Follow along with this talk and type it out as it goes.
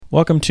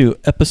Welcome to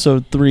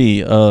episode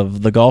 3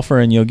 of the Golfer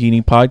and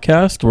Yogini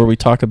podcast, where we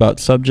talk about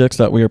subjects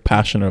that we are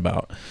passionate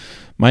about.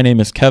 My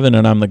name is Kevin,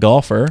 and I'm the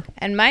golfer.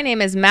 And my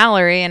name is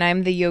Mallory, and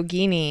I'm the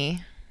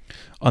yogini.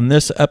 On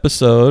this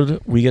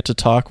episode, we get to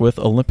talk with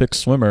Olympic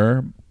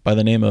swimmer by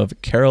the name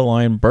of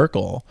Caroline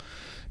Burkle.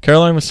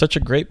 Caroline was such a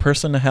great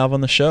person to have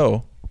on the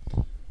show.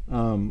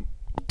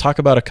 Talk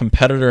about a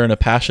competitor and a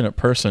passionate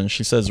person.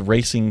 She says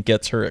racing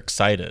gets her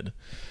excited.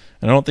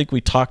 And I don't think we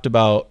talked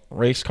about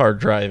race car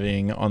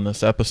driving on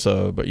this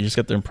episode, but you just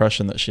get the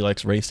impression that she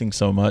likes racing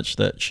so much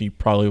that she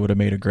probably would have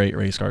made a great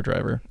race car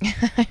driver.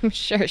 I'm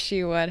sure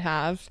she would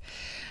have.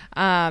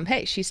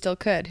 Hey, she still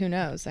could. Who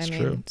knows? I mean,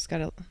 true. She's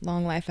got a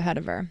long life ahead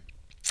of her.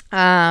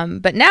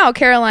 But now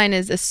Caroline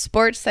is a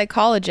sports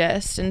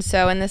psychologist. And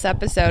so in this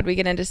episode, we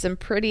get into some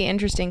pretty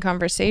interesting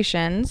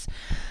conversations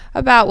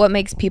about what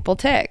makes people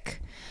tick.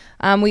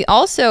 We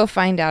also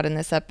find out in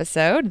this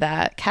episode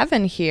that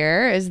Kevin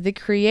here is the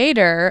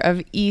creator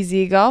of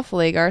Easy Golf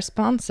League, our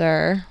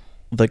sponsor.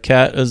 The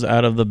cat is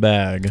out of the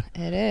bag.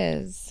 It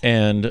is.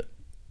 And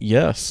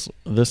yes,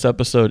 this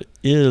episode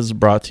is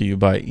brought to you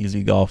by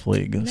Easy Golf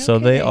League. No so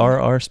kidding. they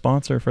are our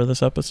sponsor for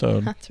this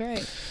episode. That's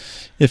right.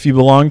 If you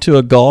belong to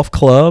a golf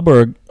club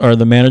or are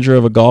the manager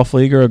of a golf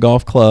league or a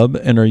golf club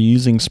and are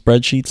using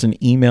spreadsheets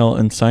and email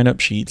and sign-up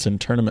sheets and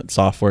tournament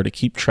software to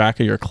keep track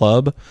of your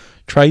club,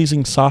 try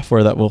using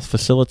software that will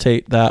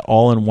facilitate that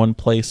all in one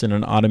place in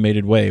an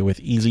automated way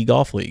with Easy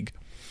Golf League.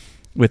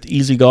 With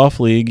Easy Golf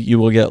League, you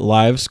will get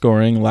live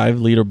scoring, live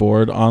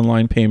leaderboard,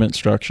 online payment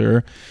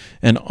structure,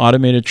 and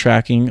automated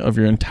tracking of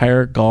your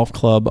entire golf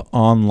club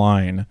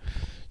online.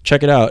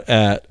 Check it out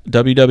at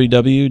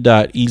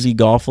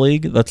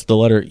www.easygolfleague. That's the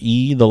letter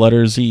E, the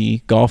letter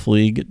Z,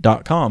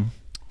 golfleague.com.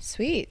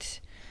 Sweet.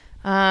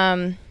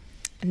 And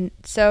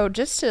so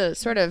just to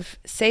sort of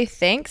say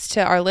thanks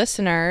to our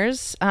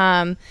listeners,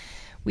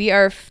 we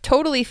are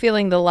totally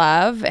feeling the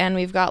love, and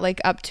we've got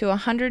like up to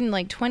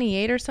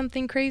 128 or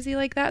something crazy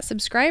like that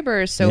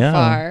subscribers so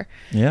far.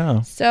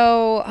 Yeah.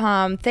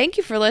 So thank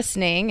you for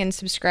listening and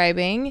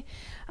subscribing.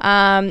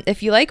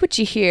 If you like what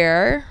you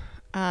hear,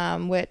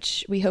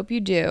 which we hope you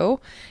do,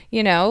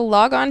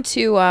 log on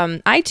to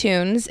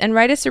iTunes and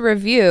write us a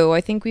review.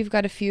 I think we've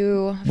got a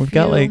few. We've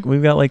got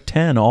like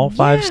 10, all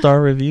 5-star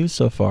reviews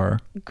so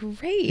far.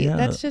 Great. Yeah.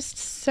 That's just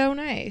so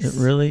nice. It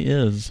really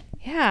is.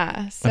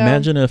 Yeah. So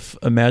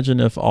Imagine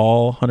if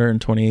all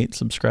 128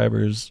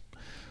 subscribers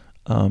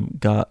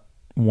got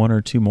one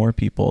or two more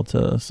people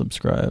to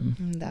subscribe.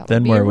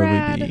 Then where would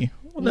we be?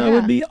 Well, that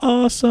would be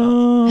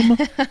awesome.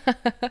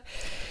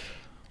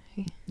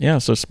 Yeah,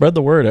 so spread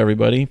the word,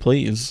 everybody,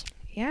 please.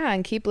 Yeah,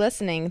 and keep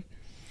listening.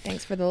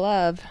 Thanks for the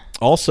love.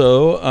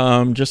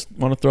 Also, just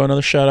want to throw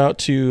another shout out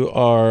to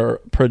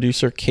our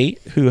producer, Kate,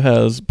 who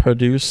has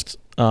produced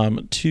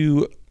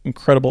 2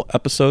 incredible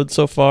episodes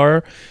so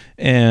far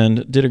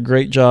and did a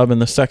great job in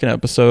the second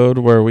episode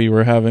where we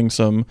were having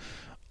some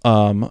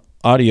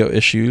audio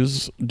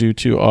issues due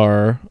to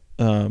our,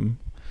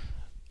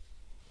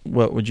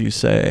 what would you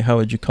say? How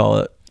would you call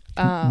it?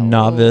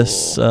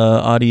 Novice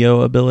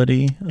audio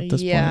ability at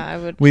this point. I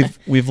would.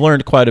 We've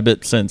learned quite a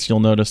bit since.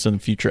 You'll notice in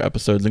future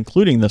episodes,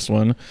 including this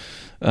one,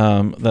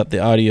 that the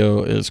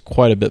audio is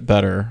quite a bit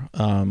better.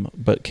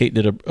 But Kate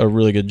did a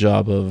really good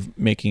job of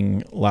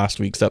making last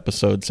week's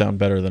episode sound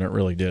better than it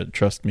really did.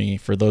 Trust me,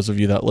 for those of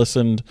you that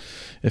listened,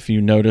 if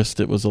you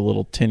noticed it was a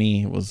little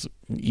tinny, it was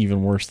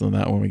even worse than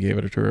that when we gave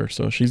it to her.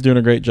 So she's doing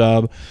a great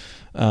job,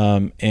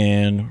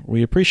 and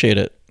we appreciate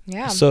it.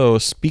 Yeah. So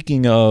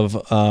speaking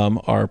of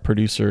our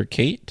producer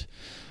Kate,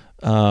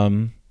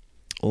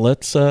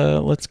 let's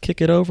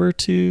kick it over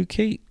to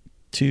Kate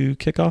to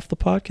kick off the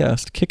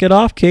podcast. Kick it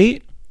off,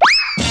 Kate.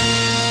 We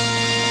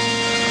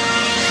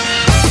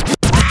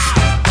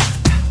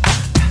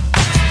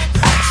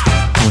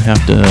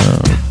have to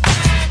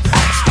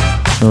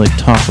really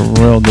talk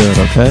real good,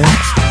 okay?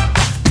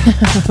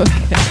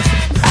 Okay.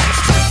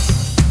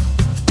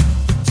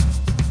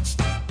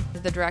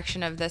 The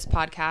direction of this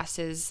podcast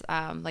is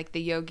like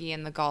the yogi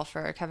and the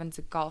golfer. Kevin's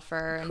a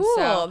golfer. And cool.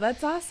 so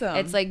That's awesome.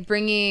 it's like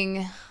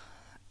bringing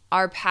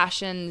our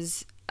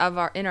passions of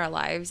in our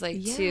lives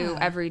to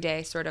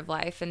everyday sort of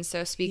life. And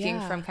so speaking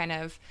from kind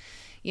of,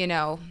 I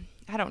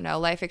don't know,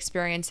 life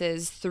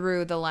experiences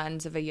through the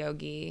lens of a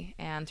yogi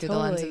and through the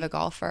lens of a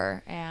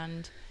golfer.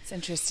 And it's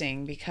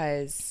interesting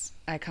because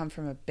I come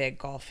from a big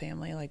golf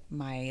family. Like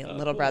my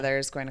little brother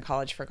is going to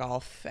college for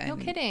golf, and no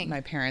kidding.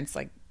 My parents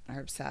are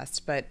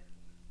obsessed, but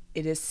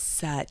it is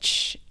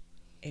such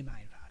a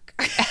mind fuck.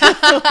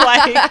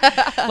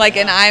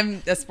 And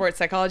I'm a sports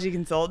psychology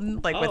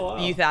consultant,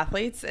 with youth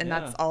athletes, and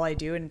that's all I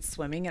do, and it's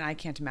swimming, and I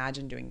can't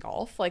imagine doing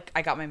golf.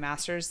 I got my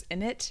master's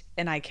in it,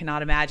 and I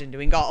cannot imagine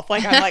doing golf.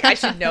 I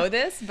should know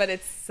this, but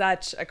it's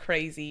such a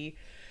crazy,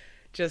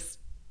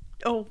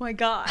 oh my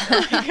God.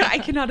 I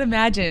cannot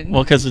imagine.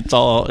 Well, because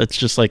it's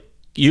just like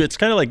you, it's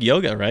kind of like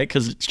yoga, right?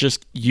 Because it's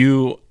just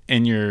you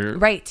and your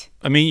right.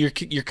 I mean,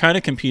 you're kind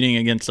of competing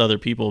against other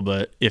people,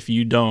 but if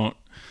you don't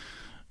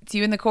It's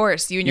you in the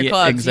course, you and your Yeah,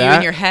 clubs, you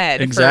in your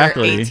head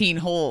exactly. for 18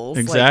 holes.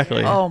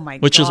 Exactly. Like, oh my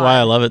god. Which is why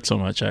I love it so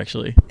much,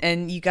 actually.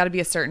 And you got to be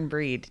a certain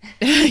breed.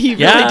 You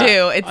Yeah, really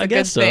do. It's I a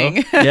guess good so.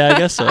 thing. Yeah, I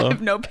guess so. I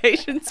have no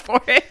patience for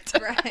it.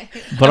 Right.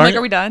 But I'm like,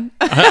 are we done?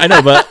 I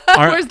know, but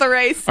Where's the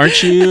race?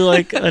 aren't you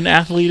like an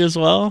athlete as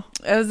well?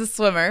 I was a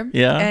swimmer.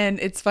 Yeah. And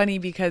it's funny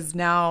because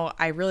now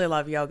I really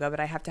love yoga, but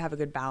I have to have a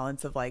good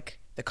balance of like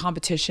the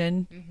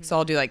competition. So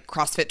I'll do like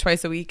CrossFit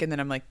twice a week, and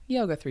then I'm like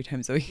yoga 3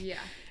 times a week. Yeah.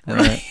 And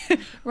Right. like,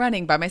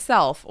 running by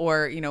myself,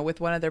 or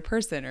with one other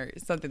person or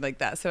something like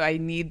that. So I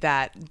need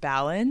that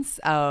balance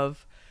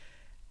of,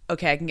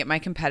 okay, I can get my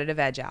competitive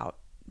edge out,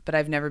 but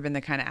I've never been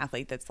the kind of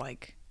athlete that's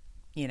like,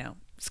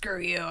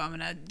 screw you, I'm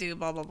gonna do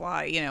blah blah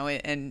blah,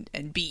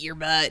 and beat your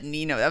butt,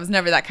 and I was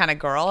never that kind of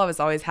girl. I was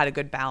always had a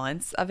good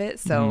balance of it.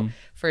 So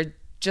for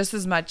just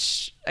as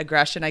much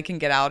aggression I can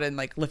get out in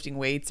like lifting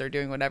weights or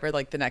doing whatever,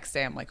 like the next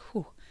day I'm like,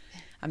 whew,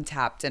 I'm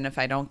tapped, and if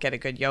I don't get a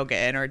good yoga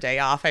in or a day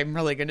off, I'm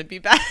really going to be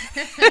bad.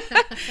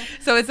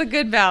 So it's a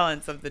good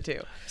balance of the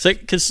two. So,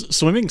 because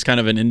swimming's kind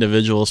of an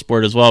individual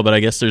sport as well, but I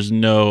guess there's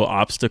no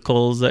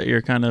obstacles that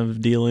you're kind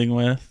of dealing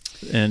with,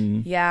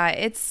 and Yeah,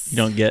 you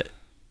don't get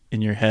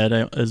in your head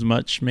as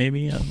much,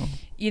 maybe. I don't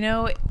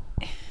know.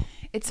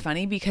 It's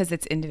funny because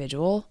it's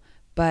individual,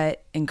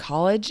 but in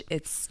college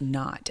it's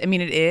not. I mean,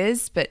 it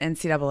is, but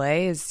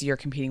NCAA is you're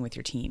competing with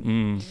your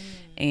team.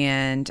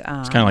 And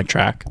It's kind of like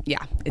track.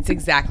 yeah, it's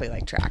exactly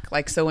like track.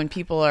 Like, so when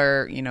people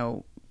are,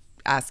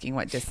 asking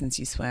what distance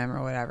you swim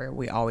or whatever,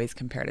 we always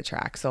compare to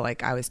track. So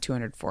like I was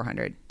 200,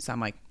 400. So I'm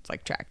like, it's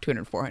like track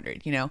 200,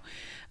 400,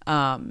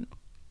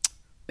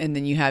 and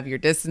then you have your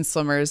distance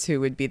swimmers who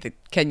would be the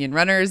Kenyan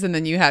runners. And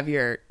then you have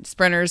your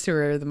sprinters who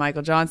are the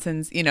Michael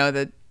Johnsons,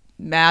 the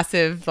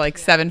massive, like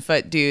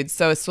 7-foot dudes.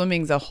 So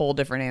swimming's a whole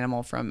different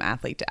animal from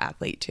athlete to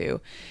athlete too.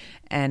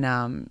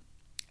 And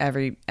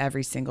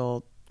every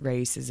single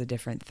race is a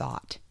different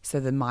thought.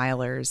 So the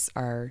milers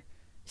are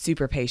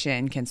super patient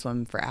and can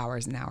swim for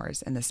hours and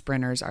hours, and the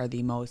sprinters are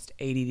the most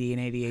ADD and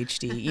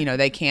ADHD.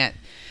 They can't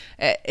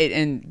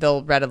and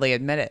they'll readily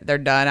admit it. They're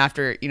done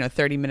after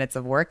 30 minutes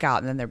of workout,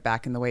 and then they're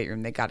back in the weight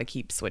room. They got to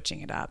keep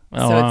switching it up.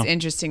 Oh, so wow. it's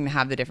interesting to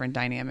have the different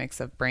dynamics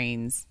of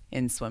brains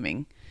in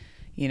swimming,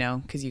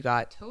 because you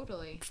got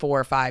Totally. 4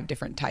 or 5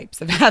 different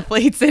types of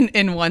athletes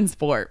in one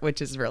sport,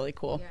 which is really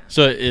cool. Yeah.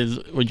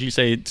 So would you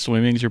say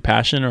swimming's your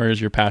passion, or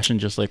is your passion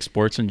just like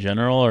sports in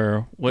general,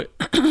 or what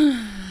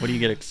what do you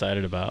get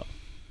excited about?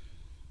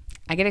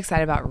 I get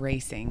excited about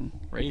racing.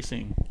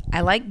 Racing.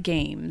 I like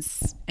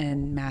games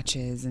and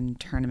matches and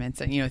tournaments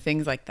and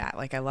things like that.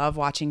 Like I love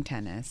watching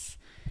tennis,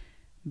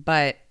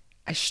 but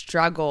I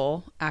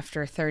struggle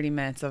after 30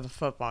 minutes of a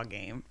football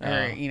game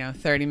or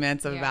 30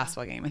 minutes of a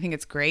basketball game. I think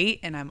it's great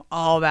and I'm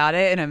all about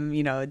it, and I'm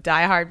a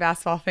diehard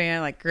basketball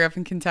fan. Like grew up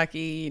in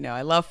Kentucky,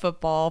 I love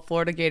football,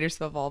 Florida Gators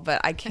football,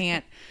 but I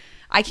can't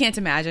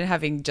imagine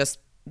having just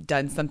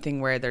done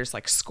something where there's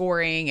like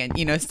scoring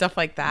and stuff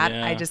like that.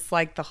 Yeah. I just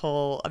like the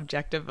whole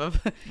objective of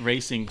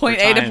Racing point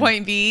for A to time.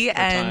 point B,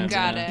 and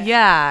Got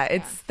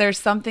it. there's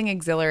something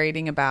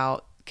exhilarating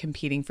about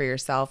competing for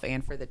yourself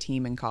and for the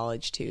team in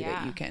college too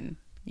that you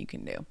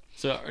can do.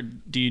 So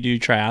do you do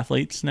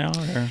triathletes now,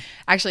 or?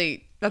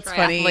 Actually, that's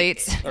funny.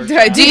 Triathletes. Or Do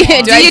I do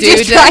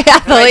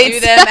triathletes?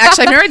 them?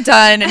 Actually, I've never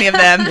done any of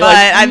them, but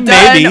I've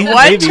maybe, done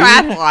one maybe.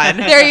 triathlon.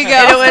 There you go.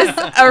 And it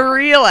was a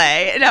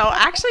relay. No,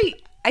 actually,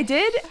 I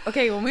did.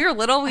 Okay, when we were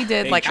little, we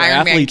did like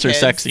Ironman triathletes are kids.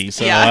 sexy,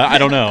 so I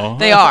don't know.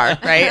 They are,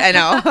 right? I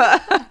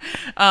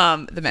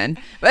know. The men.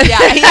 But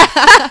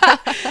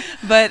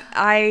but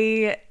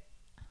I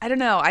don't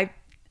know.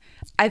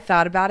 I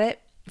thought about it.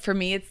 For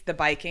me, it's the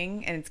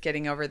biking, and it's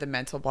getting over the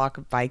mental block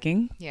of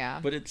biking. Yeah.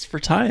 But it's for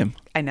time.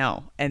 I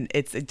know, and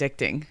it's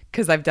addicting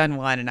because I've done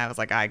one and I was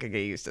like, I could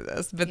get used to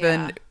this. But Yeah.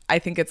 then I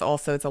think it's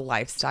a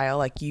lifestyle.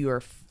 Like you are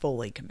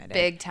fully committed.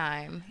 Big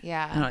time. I don't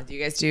Yeah. know. Do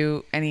you guys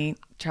do any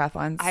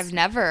triathlons? I've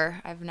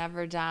never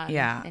done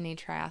Yeah. any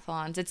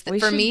triathlons. It's We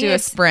for should me do a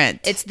it's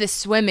sprint. It's the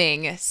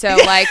swimming. So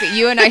like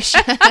you and I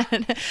should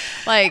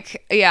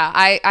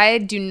I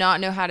do not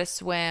know how to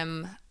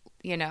swim,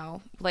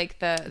 like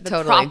the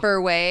Totally.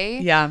 proper way.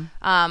 Yeah.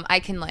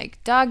 I can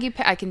like doggy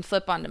I can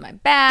flip onto my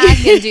back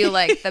and do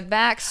like the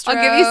backstroke.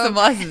 I'll give you some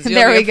lessons. You'll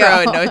There be we a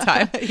pro go. in no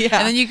time. Yeah.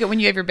 And then you can, when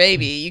you have your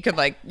baby, you could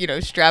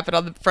strap it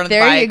on the front of the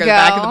There bike you or the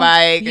back of the go.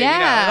 bike.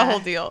 Yeah. Or, the whole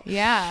deal.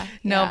 Yeah.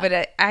 No, yeah.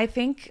 but I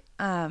think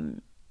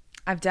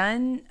I've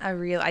done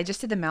I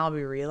just did the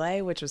Malibu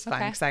relay, which was fun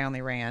Okay. because I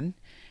only ran.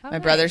 Oh, My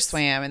brother nice.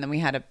 swam, and then we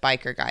had a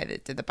biker guy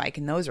that did the bike,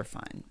 and those are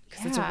fun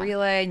because it's a Yeah.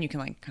 relay, and you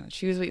can kind of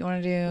choose what you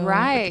want to do.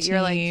 Right. with the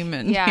You're like team,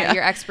 and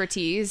your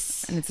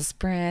expertise. and it's a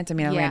sprint. I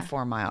mean, I ran Yeah.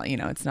 4 mile.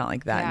 It's not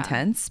like that Yeah.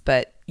 intense,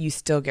 but you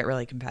still get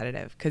really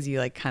competitive because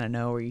you kind of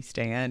know where you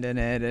stand in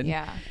it. And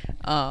Yeah.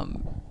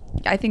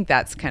 I think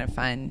that's kind of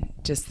fun,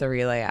 just the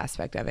relay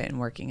aspect of it and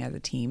working as a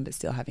team, but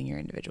still having your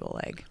individual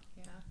leg.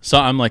 So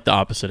I'm like the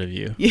opposite of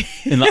you.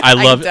 And I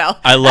can tell.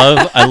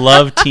 I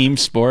love team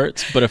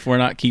sports, but if we're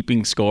not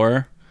keeping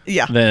score,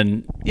 Yeah.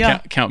 then Yeah.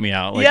 count me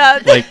out. Like,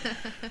 Yeah.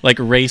 like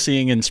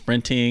racing and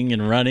sprinting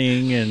and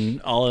running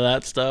and all of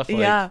that stuff. Like,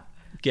 Yeah.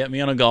 get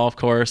me on a golf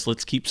course.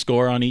 Let's keep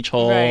score on each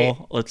hole. Right.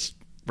 Let's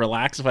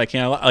relax if I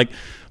can. Like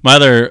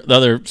the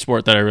other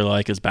sport that I really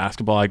like is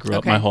basketball. I grew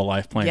up my whole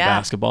life playing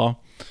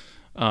basketball.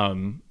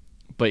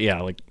 But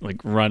yeah,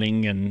 like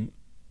running and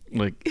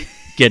like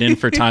get in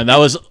for time. That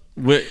was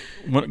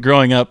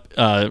growing up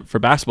for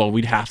basketball.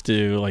 We'd have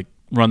to like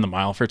run the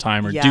mile for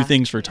time or do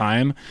things for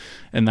time,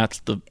 and that's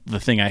the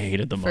thing I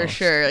hated the most. For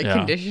sure, like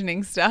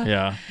conditioning stuff.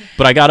 Yeah,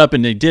 but I got up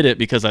and they did it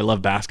because I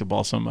love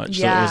basketball so much.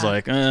 So it was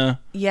like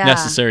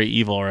necessary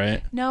evil,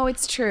 right? No,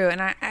 it's true.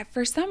 And I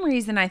for some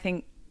reason I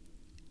think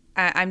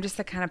I'm just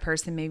the kind of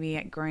person,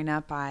 maybe growing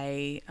up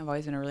I've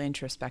always been a really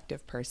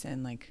introspective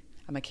person. Like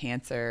I'm a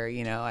Cancer,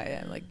 you know,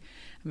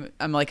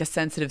 I'm like a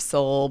sensitive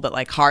soul, but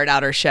like hard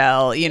outer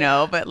shell, you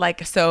know, but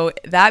like, so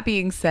that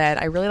being said,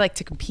 I really like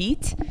to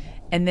compete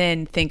and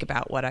then think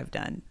about what I've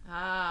done.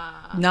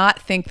 Not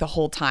think the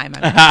whole time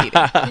I'm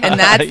competing. And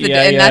that's the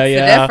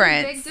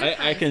difference.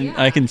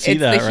 I can see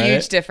that, it's the right?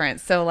 huge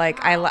difference. So like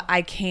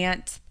I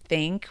can't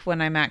think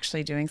when I'm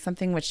actually doing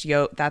something, which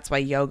that's why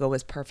yoga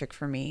was perfect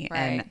for me.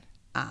 Right.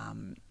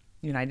 And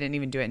you know, I didn't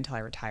even do it until I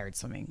retired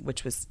swimming,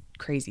 which was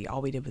crazy.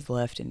 All we did was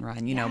lift and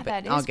run, you know,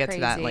 but I'll get to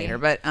that later.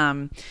 But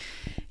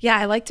yeah,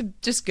 I like to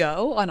just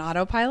go on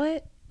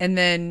autopilot, and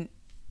then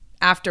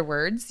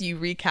afterwards you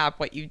recap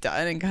what you've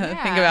done and kind of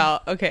think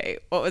about, okay,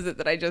 what was it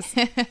that I just,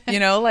 you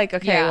know, like,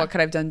 okay, what could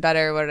I have done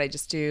better? What did I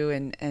just do?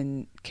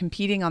 And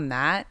competing on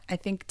that, I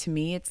think to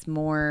me, it's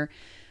more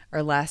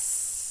or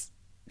less,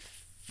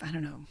 I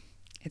don't know.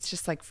 It's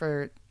just like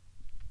for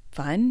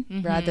fun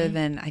rather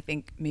than, I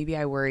think maybe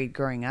I worried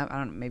growing up. I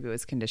don't know, maybe it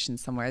was conditioned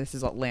somewhere. This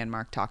is what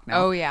landmark talk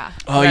now. Oh yeah.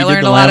 Oh, I you learned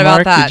did the a lot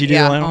landmark? about that. Did you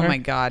do the landmark? Oh my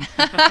God.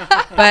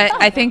 But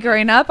I think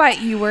growing up, I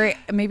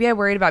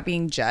worried about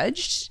being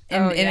judged.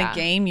 And in a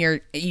game,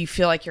 you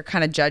feel like you're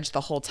kind of judged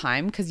the whole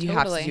time because you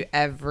have to do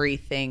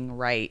everything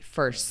right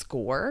for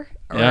score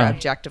or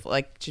objective,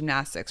 like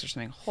gymnastics or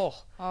something.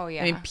 Oh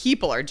yeah. I mean,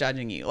 people are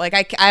judging you. Like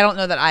I don't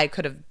know that I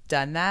could have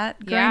done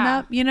that growing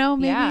up, you know,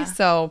 maybe. Yeah.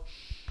 So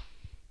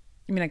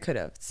I mean, I could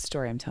have.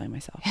 Story I'm telling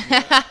myself.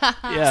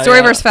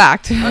 Story versus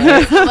fact.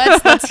 Okay,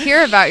 let's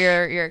hear about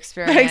your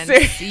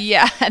experience.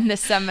 Yeah, in the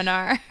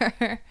seminar.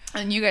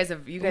 And you guys are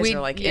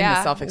like in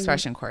the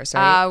self-expression course,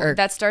 right?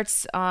 That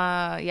starts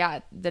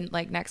the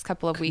like next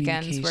couple of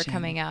weekends we're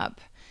coming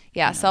up.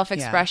 Yeah,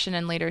 self-expression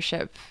and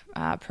leadership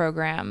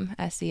program,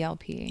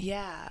 SELP.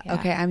 Yeah.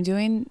 Okay,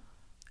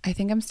 I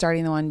think I'm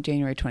starting the one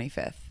January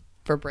 25th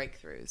for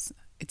breakthroughs.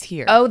 It's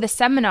here. Oh, the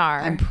seminar.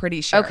 I'm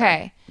pretty sure.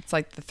 Okay. It's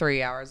like the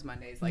 3 hours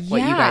Mondays, like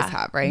what you guys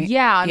have, right?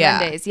 Yeah, on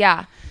Mondays.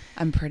 Yeah.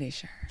 I'm pretty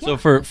sure. So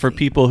for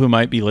people who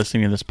might be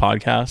listening to this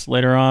podcast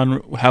later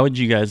on, how would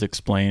you guys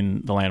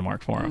explain the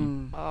Landmark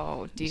Forum?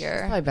 Oh dear.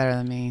 She's probably better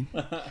than me.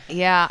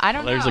 Yeah, I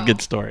don't know. There's a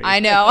good story. I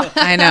know.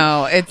 I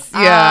know. It's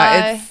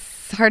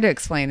it's hard to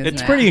explain, isn't it?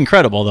 It's pretty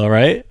incredible though,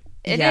 right?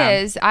 It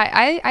is.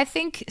 I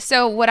think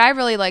so. What I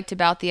really liked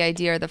about the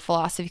idea or the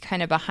philosophy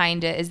kind of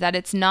behind it is that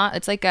it's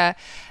like an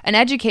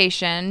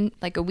education,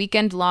 like a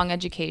weekend long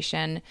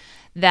education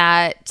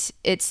that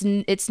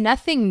it's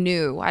nothing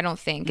new. I don't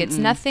think it's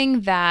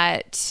nothing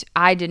that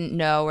I didn't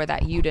know or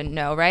that you didn't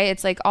know. Right.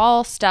 It's like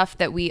all stuff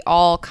that we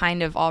all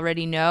kind of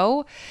already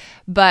know,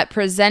 but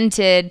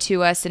presented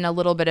to us in a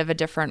little bit of a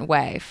different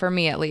way. For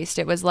me, at least,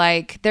 it was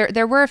like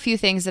there were a few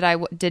things that I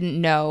didn't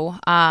know,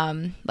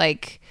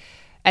 like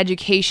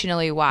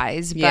educationally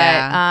wise, but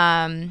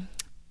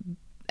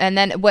and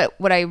then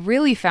what I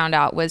really found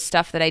out was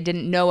stuff that I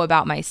didn't know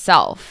about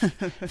myself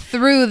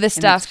through the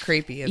stuff. It's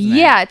creepy, isn't it?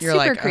 Yeah, it's You're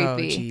super like, creepy.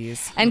 Oh,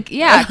 geez. And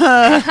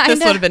yeah, this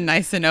would have been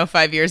nice to know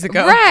 5 years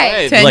ago,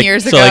 right? 10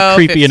 years ago, so like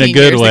creepy in a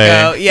good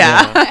way,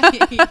 yeah.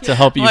 To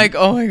help you. Like,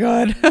 oh my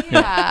God.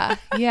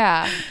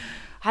 yeah.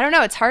 I don't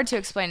know. It's hard to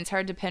explain. It's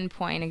hard to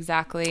pinpoint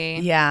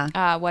exactly.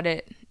 What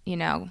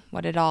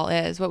it all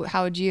is.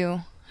 How would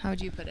you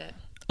put it?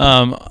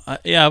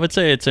 I would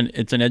say it's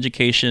an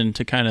education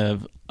to kind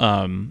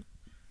of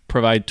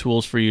provide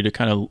tools for you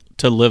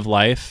to live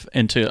life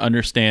and to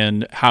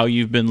understand how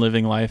you've been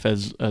living life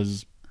as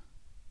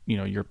you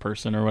know, your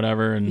person or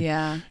whatever. And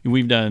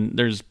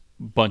there's a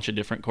bunch of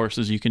different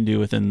courses you can do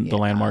within the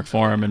Landmark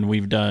Forum, and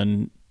we've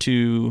done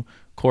 2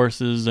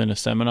 courses and a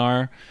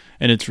seminar,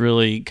 and it's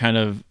really kind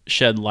of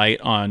shed light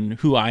on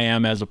who I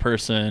am as a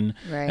person,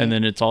 and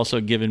then it's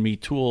also given me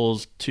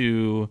tools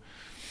to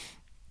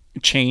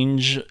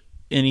change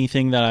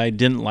anything that I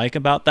didn't like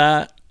about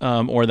that,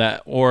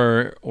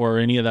 or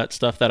any of that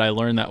stuff that I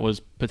learned that was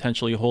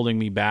potentially holding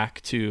me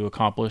back to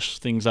accomplish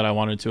things that I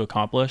wanted to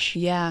accomplish.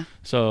 Yeah.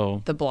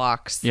 So the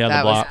blocks. Yeah, that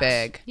the blocks was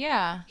big.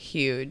 Yeah.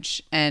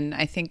 Huge. And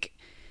I think,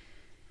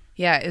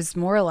 it's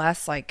more or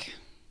less like,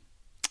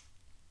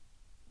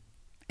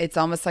 it's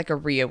almost like a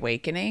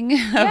reawakening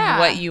of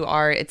what you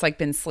are. It's like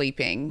been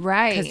sleeping.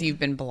 Right. Because you've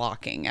been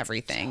blocking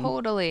everything.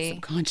 Totally.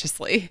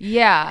 Subconsciously.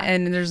 Yeah.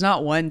 And there's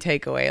not one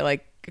takeaway.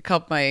 Like a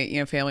couple of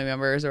my family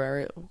members or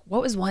whatever,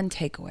 what was one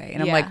takeaway?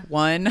 And I'm like,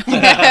 one.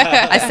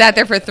 I sat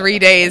there for 3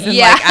 days. And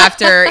like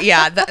after,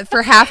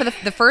 for half of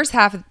the first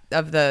half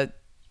of the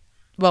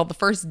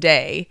first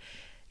day,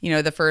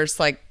 the first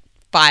like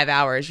 5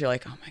 hours, you're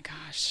like, oh my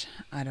gosh,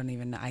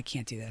 I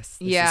can't do this.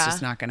 This is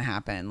just not going to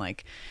happen.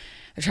 Like,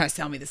 they're trying to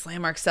sell me this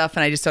Landmark stuff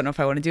and I just don't know if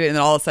I want to do it. And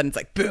then all of a sudden it's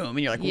like, boom. And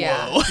you're like, whoa.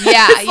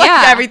 Yeah. It's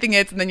like everything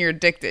hits and then you're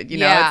addicted. You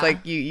know, it's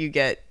like you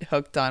get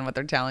hooked on what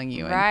they're telling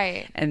you.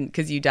 And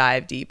because you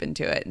dive deep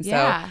into it. And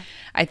so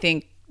I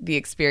think the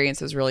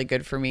experience was really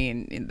good for me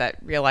in that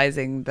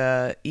realizing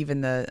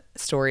even the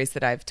stories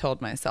that I've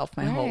told myself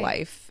my whole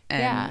life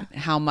and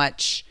how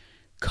much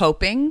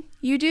coping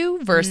you do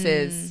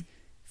versus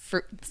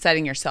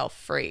setting yourself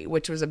free,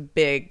 which was a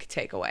big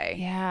takeaway.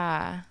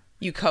 Yeah.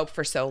 You cope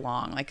for so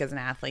long. Like as an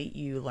athlete,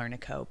 you learn to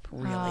cope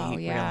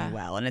really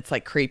well. And it's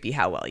like creepy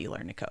how well you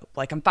learn to cope.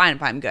 Like I'm fine,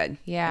 I'm good.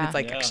 Yeah. And it's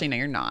like, actually, no,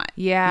 you're not.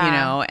 Yeah. You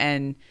know,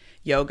 and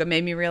yoga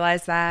made me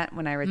realize that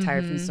when I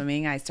retired from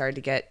swimming, I started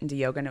to get into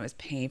yoga and it was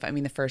painful. I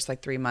mean, the first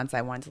like 3 months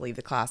I wanted to leave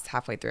the class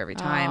halfway through every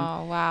time.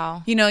 Oh,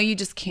 wow. You know, you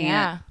just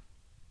can't.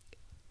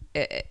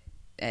 I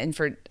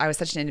was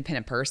such an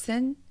independent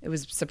person, it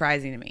was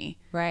surprising to me.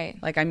 Right.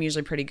 Like I'm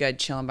usually pretty good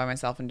chilling by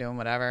myself and doing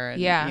whatever.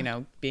 And, you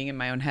know, being in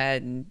my own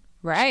head and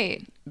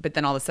but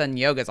then all of a sudden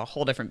yoga is a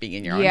whole different being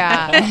in your own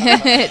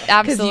head.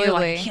 Absolutely. You're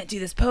like, I can't do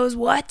this pose.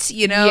 What?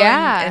 You know?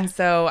 And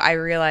so I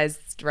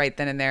realized right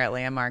then and there at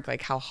Landmark,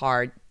 like how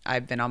hard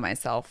I've been on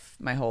myself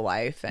my whole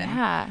life.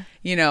 And,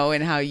 you know,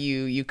 and how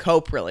you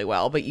cope really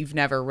well, but you've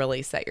never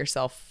really set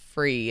yourself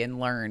free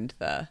and learned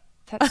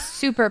that's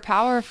super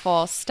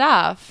powerful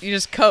stuff. You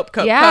just cope,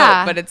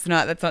 but that's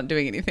not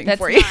doing anything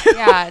for you.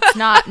 It's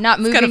not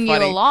moving you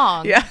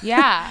along.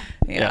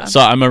 Yeah. So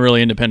I'm a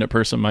really independent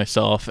person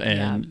myself.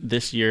 And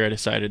this year I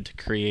decided to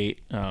create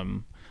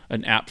an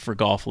app for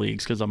golf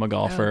leagues because I'm a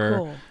golfer.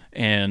 Oh, cool.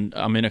 And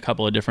I'm in a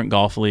couple of different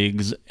golf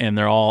leagues and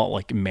they're all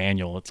like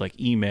manual. It's like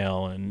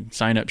email and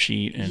sign up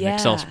sheet and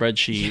Excel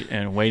spreadsheet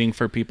and waiting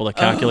for people to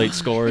calculate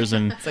scores.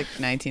 And it's like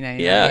 1999.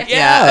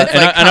 Yeah. It's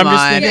like, and I'm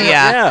just thinking,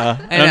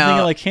 and I'm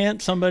thinking like,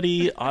 can't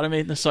somebody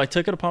automate this? So I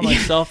took it upon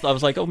myself. I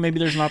was like, oh, maybe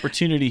there's an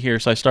opportunity here.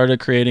 So I started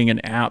creating an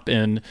app.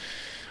 And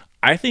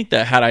I think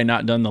that had I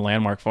not done the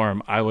Landmark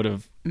Forum, I would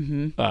have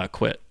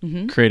quit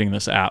creating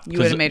this app. You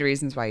would have made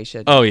reasons why you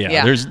should. Oh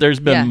yeah. There's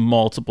been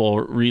multiple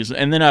reasons,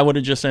 and then I would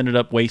have just ended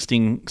up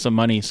wasting some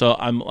money. So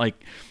I'm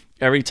like,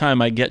 every time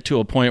I get to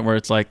a point where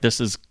it's like this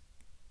is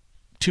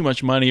too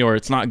much money or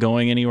it's not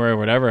going anywhere or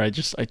whatever,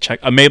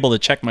 I'm able to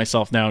check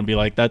myself now and be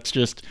like, that's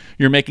just,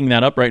 you're making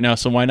that up right now,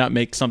 so why not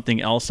make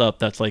something else up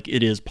that's like,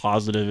 it is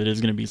positive, it is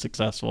going to be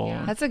successful.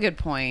 That's a good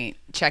point,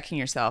 checking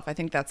yourself. I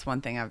think that's one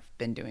thing I've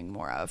been doing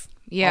more of.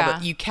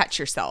 You catch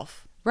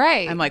yourself.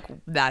 Right. I'm like,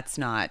 that's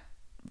not,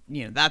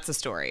 you know, that's a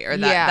story, or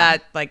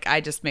that like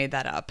I just made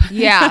that up.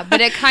 But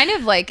it kind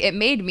of like, it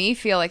made me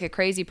feel like a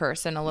crazy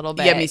person a little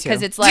bit. Yeah, me too.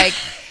 Because it's like,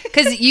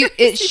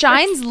 it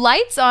shines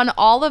lights on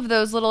all of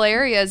those little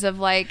areas of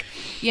like,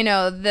 you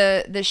know,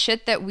 the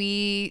shit that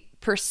we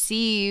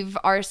perceive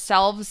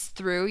ourselves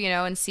through, you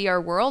know, and see our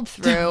world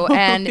through.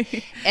 And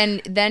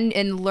then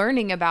in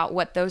learning about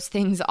what those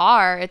things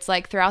are, it's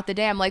like throughout the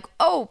day, I'm like,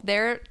 oh,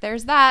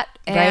 there's that.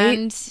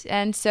 And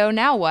so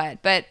now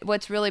what? But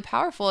what's really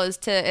powerful is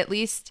to at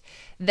least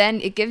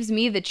then it gives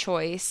me the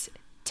choice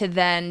to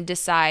then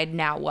decide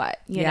now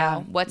what, you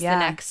know, what's the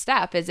next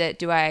step?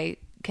 Do I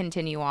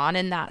continue on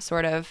in that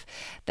sort of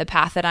the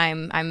path that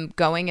I'm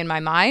going in my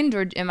mind,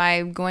 or am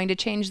I going to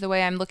change the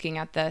way I'm looking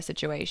at the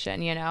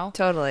situation, you know?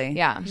 Totally.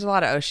 Yeah. There's a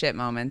lot of oh shit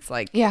moments,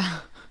 like, you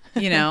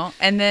know,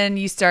 and then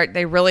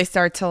they really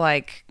start to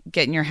like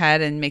get in your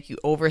head and make you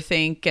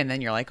overthink. And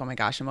then you're like, oh my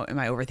gosh, am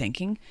I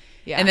overthinking?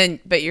 Yeah. And then,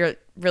 but you're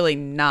really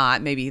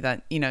not. Maybe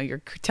that, you know,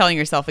 you're telling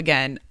yourself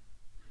again,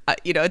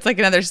 you know, it's like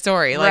another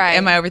story. Like,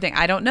 am I overthinking?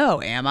 I don't know.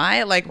 Am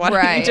I? Like, what?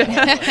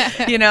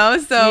 You know?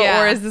 So,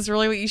 or is this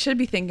really what you should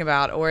be thinking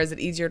about? Or is it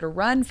easier to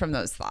run from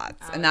those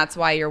thoughts? And that's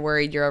why you're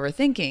worried you're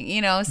overthinking,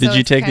 you know? So did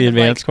you take the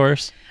advanced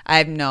course?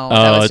 That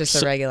was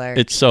just a regular.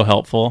 It's so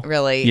helpful.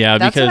 Really? Yeah,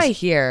 that's what I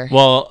hear.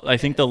 Well, I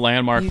think the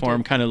Landmark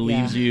Forum kind of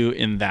leaves you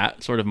in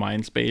that sort of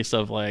mind space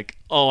of like,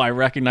 oh, I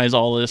recognize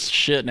all this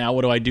shit now.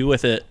 What do I do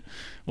with it?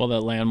 Well,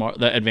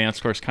 the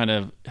advanced course kind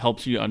of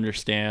helps you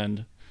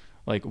understand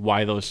like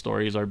why those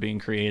stories are being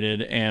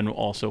created and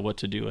also what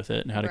to do with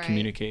it and how to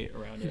communicate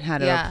around it. And how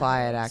to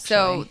apply it, actually.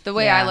 So the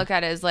way I look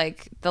at it is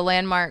like the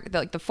Landmark,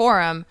 the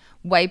forum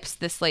wipes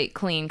the slate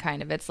clean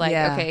kind of. It's like,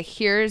 okay,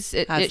 here's,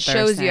 it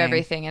shows you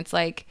everything. It's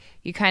like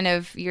you kind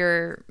of,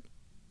 you're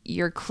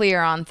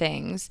clear on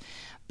things.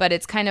 But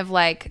it's kind of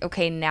like,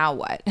 okay, now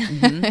what?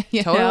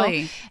 You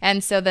know?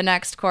 And so the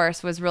next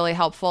course was really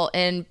helpful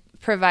in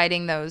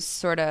providing those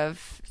sort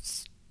of,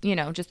 you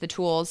know, just the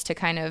tools to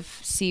kind of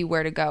see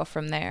where to go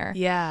from there.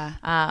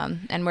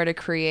 And where to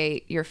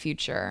create your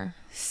future.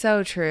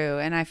 So true.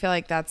 And I feel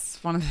like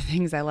that's one of the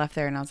things I left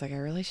there, and I was like, I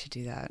really should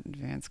do that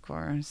advanced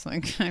course.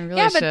 Like, I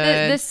really should.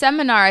 But the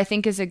seminar, I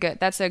think,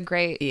 that's a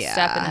great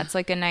step, and that's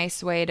like a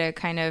nice way to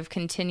kind of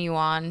continue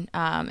on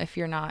if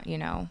you're not, you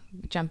know,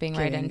 jumping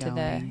right into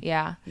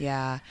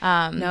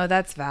no,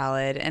 that's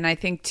valid. And I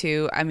think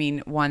too, I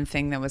mean, one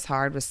thing that was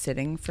hard was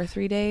sitting for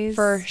 3 days.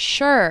 For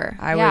sure.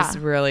 I was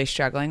really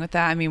struggling with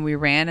that. I mean, we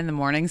ran in the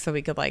morning so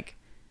we could like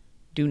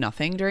do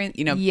nothing during,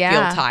 feel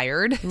Yeah.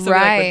 tired. So we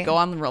Right. would go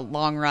on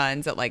long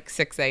runs at like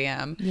 6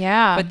 a.m.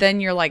 Yeah. But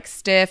then you're like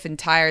stiff and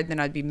tired. Then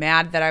I'd be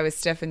mad that I was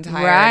stiff and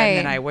tired. Right. And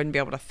then I wouldn't be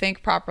able to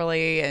think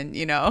properly. And,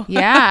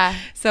 Yeah.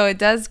 So it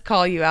does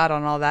call you out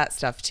on all that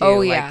stuff too. Oh,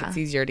 Like yeah. it's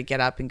easier to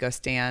get up and go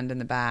stand in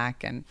the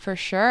back and For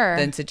sure.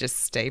 than to just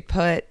stay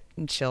put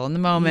and chill in the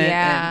moment.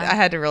 Yeah. And I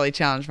had to really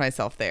challenge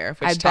myself there,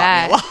 which I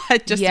taught me a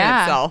lot just Yeah.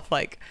 in itself.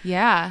 Like,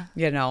 yeah.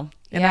 And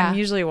Yeah. I'm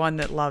usually one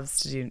that loves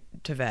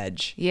to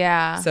veg.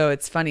 Yeah. So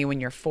it's funny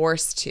when you're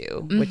forced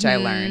to, which I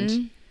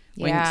learned.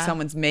 When Yeah.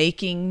 someone's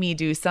making me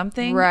do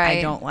something, Right.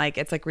 I don't like.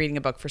 It's like reading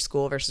a book for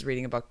school versus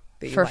reading a book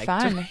that you For like.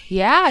 fun.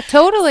 Yeah,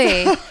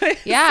 totally.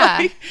 Yeah.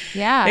 like-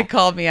 Yeah. It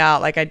called me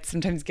out. Like I'd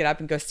sometimes get up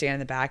and go stand in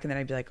the back, and then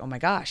I'd be like, "Oh my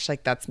gosh,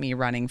 like that's me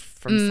running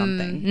from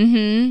something."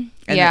 Mm-hmm.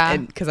 And Yeah.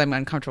 because I'm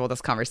uncomfortable with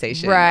this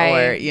conversation, Right.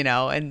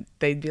 Or and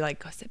they'd be like,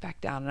 "Go sit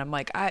back down," and I'm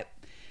like, I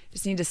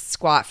just need to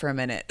squat for a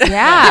minute. Yeah.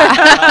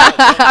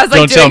 I was like,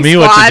 Don't tell doing me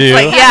what to squats, do.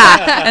 Like,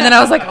 yeah. And then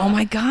I was like, oh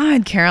my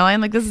God, Caroline,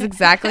 like this is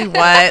exactly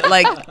what,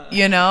 like,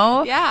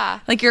 Yeah.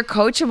 like you're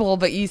coachable,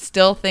 but you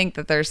still think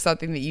that there's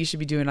something that you should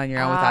be doing on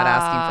your own without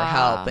asking for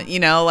help.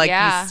 And, like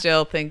Yeah. you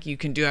still think you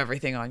can do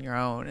everything on your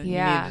own, and you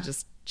Yeah. need to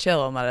just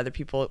chill and let other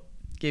people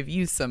give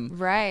you some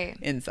Right.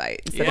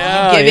 insight instead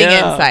Yeah, of you giving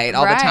yeah. insight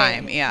all Right. the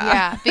time. Yeah.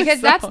 Yeah.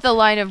 Because that's the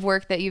line of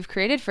work that you've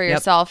created for Yep.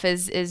 yourself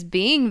is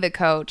being the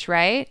coach,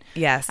 right?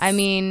 Yes. I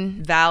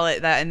mean,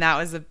 Valid that, and that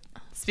was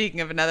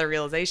speaking of another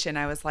realization.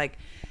 I was like,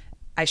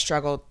 I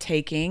struggled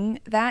taking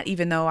that,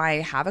 even though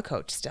I have a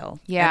coach still.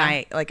 Yeah.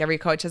 And like every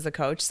coach has a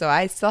coach, so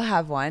I still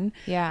have one.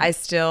 Yeah.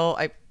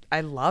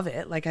 I love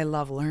it. Like I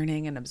love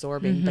learning and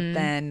absorbing, but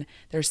then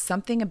there's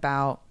something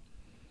about,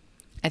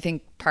 I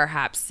think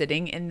perhaps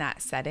sitting in that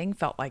setting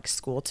felt like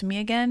school to me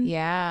again.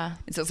 yeah.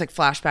 And so it's like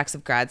flashbacks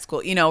of grad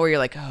school, where you're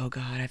like, oh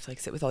God, I have to like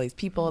sit with all these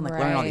people and like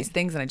learn all Right. these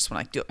things, and I just want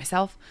to like do it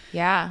myself.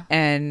 Yeah.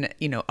 And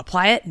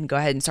apply it and go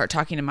ahead and start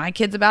talking to my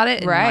kids about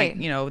it, and Right.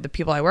 like the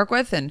people I work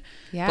with, and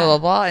Yeah. blah blah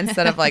blah,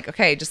 instead of like,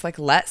 okay, just like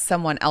let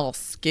someone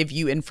else give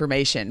you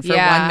information for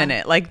Yeah. 1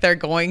 minute, like they're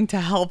going to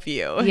help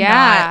you,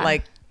 Yeah. not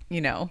like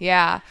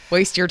Yeah.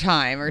 waste your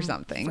time or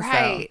something.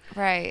 Right,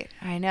 right.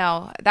 I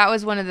know. That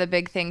was one of the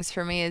big things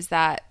for me, is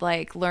that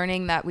like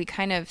learning that we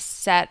kind of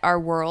set our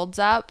worlds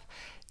up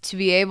to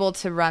be able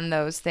to run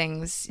those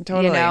things,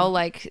 Totally.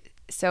 like,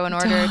 so in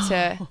order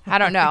to,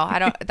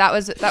 that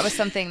was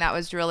something that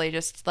was really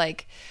just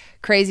like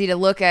crazy to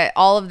look at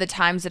all of the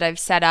times that I've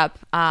set up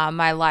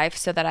my life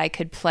so that I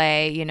could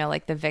play,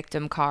 like the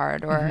victim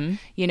card or,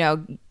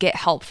 get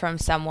help from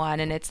someone.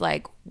 And it's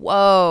like,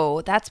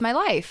 whoa, that's my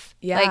life.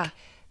 Yeah. Like,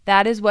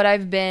 that is what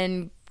I've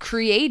been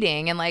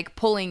creating and like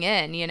pulling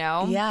in,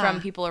 Yeah. from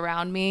people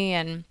around me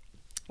and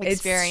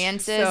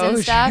experiences so and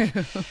stuff.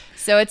 true.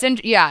 So it's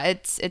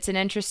an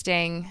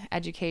interesting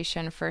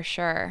education for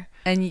sure.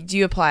 And do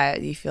you apply it?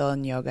 Do you feel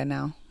in yoga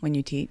now when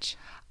you teach?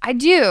 I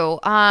do.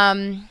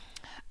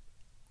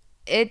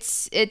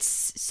 It's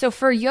so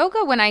for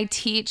yoga when I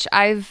teach,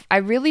 I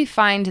really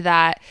find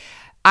that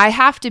I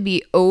have to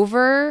be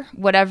over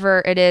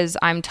whatever it is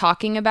I'm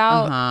talking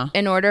about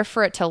in order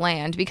for it to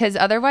land, because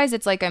otherwise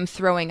it's like I'm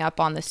throwing up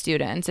on the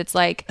students. It's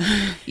like,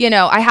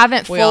 I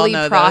haven't We all fully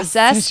know those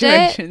processed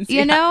it, situations,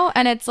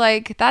 and it's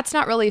like, that's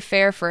not really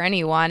fair for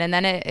anyone. And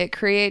then it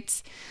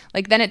creates,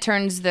 like, then it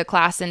turns the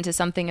class into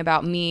something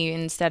about me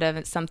instead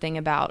of something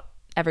about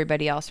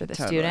everybody else or the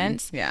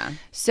students. Yeah.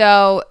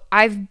 So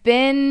I've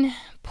been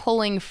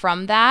pulling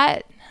from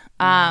that,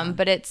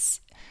 but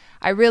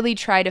I really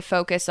try to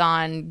focus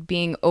on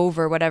being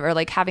over whatever,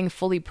 like having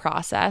fully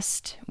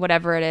processed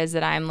whatever it is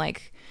that I'm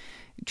like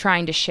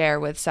trying to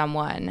share with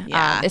someone.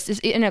 Yeah. It's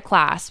in a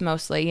class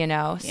mostly,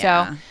 Yeah.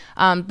 So,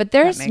 but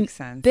there's makes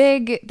sense.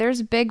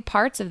 big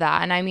parts of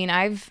that. And I mean,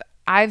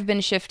 I've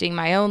been shifting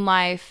my own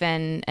life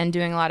and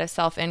doing a lot of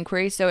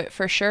self-inquiry. So it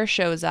for sure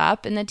shows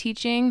up in the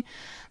teaching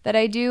that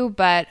I do.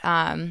 But,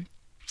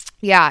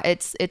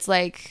 it's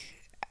like,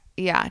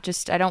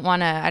 just I don't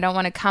want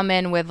to come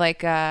in with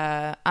like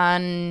a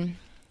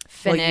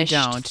unfinished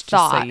thought. Just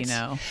so you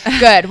know.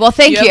 Good. Well,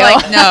 thank you.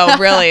 Like, no,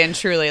 really and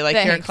truly, like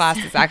your Thanks. class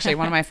is actually,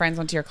 one of my friends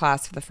went to your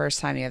class for the first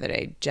time the other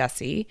day,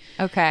 Jessie.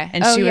 Okay.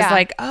 And she was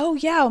like, oh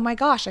yeah, oh my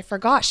gosh, I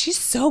forgot. She's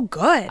so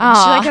good. And she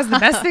Aw. like has the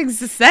best things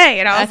to say.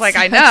 And I was That's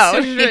like, I so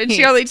know. sweet. And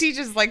she only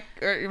teaches like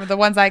the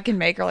ones I can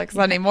make are like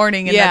Sunday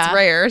morning, and Yeah. that's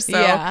rare. So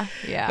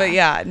Yeah. But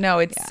yeah, no,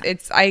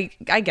 it's I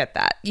get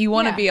that. You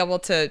want to Yeah. be able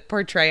to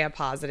portray a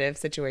positive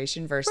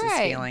situation versus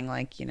Right. feeling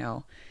like,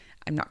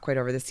 I'm not quite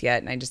over this yet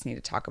and I just need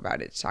to talk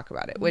about it.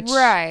 Which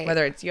Right.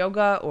 whether it's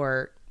yoga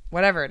or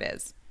whatever it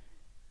is,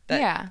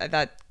 Yeah.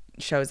 that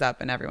shows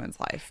up in everyone's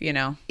life,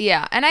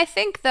 Yeah, and I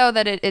think though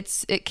that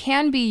it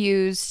can be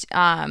used,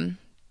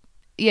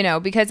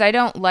 because I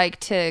don't like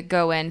to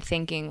go in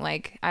thinking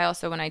like, I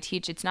also when I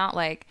teach, it's not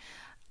like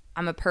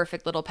I'm a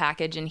perfect little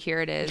package and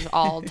here it is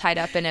all tied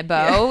up in a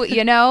bow,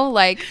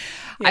 like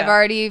I've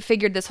already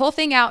figured this whole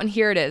thing out and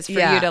here it is for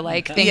you to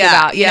like think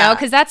about,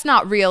 because that's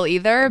not real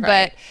either.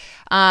 Right.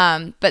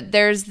 But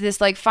there's this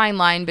like fine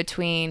line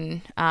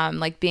between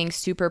like being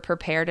super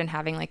prepared and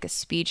having like a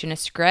speech and a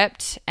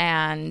script,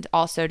 and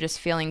also just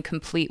feeling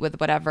complete with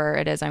whatever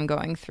it is I'm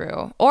going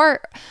through.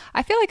 Or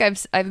I feel like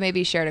I've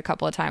maybe shared a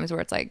couple of times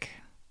where it's like,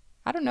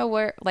 I don't know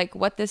where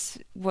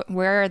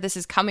this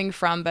is coming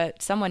from,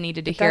 but someone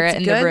needed to hear it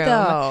in the room.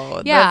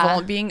 Though.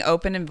 Yeah, Being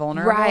open and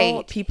vulnerable.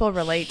 Right. People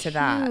relate to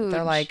that. Huge.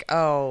 They're like,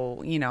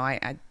 oh,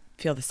 I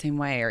feel the same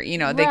way, or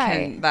they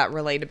can, that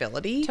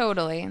relatability.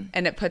 Totally.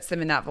 And it puts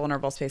them in that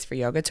vulnerable space for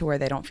yoga to where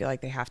they don't feel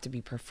like they have to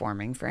be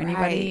performing for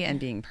anybody and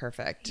being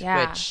perfect.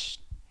 Which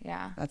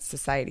that's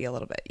society a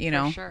little bit,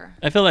 For sure.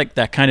 I feel like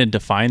that kind of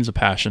defines a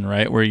passion,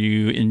 right? Where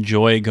you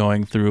enjoy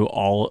going through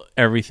all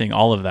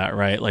of that,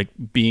 right? Like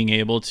being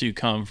able to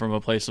come from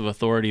a place of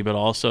authority, but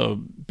also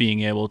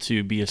being able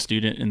to be a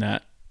student in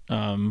that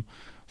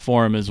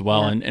forum as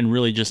well, and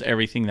really just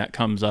everything that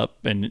comes up,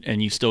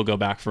 and you still go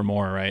back for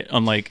more, right?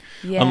 Unlike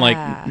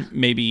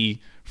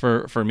maybe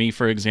for me,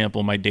 for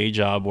example, my day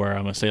job where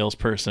I'm a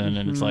salesperson,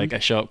 and it's like I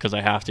show up because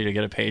I have to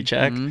get a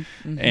paycheck,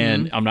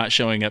 and I'm not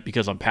showing up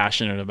because I'm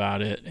passionate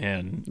about it,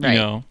 and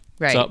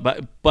Right. So,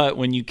 but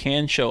when you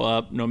can show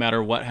up, no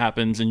matter what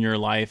happens in your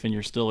life, and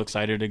you're still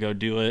excited to go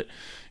do it,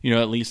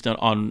 at least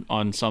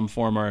on some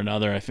form or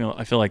another, I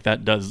feel like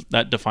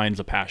that defines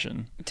a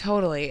passion.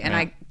 Totally,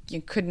 and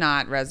you could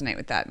not resonate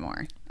with that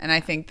more. And I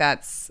think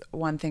that's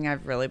one thing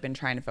I've really been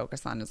trying to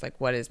focus on is like,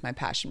 what is my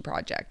passion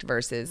project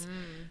versus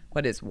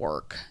what is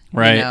work,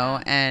 right?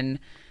 And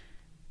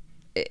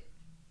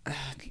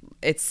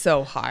it's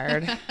so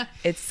hard.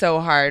 It's so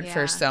hard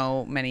for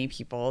so many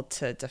people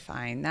to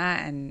define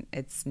that, and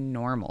it's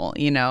normal,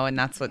 and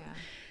that's what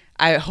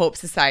I hope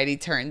society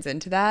turns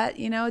into that,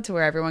 to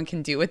where everyone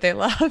can do what they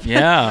love.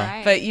 Yeah.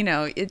 Right. But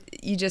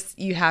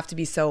you have to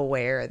be so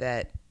aware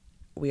that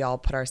we all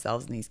put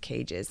ourselves in these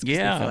cages.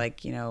 Yeah. We feel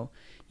like,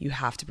 you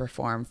have to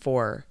perform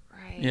for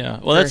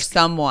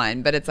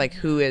someone, but it's like,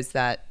 who is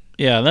that?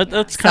 Yeah,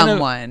 that's kind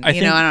someone. of, I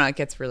think, I don't know. It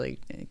gets really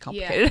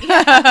complicated.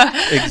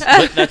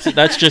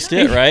 That's just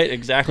it, right?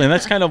 Exactly, and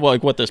that's kind of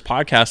like what this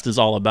podcast is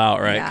all about,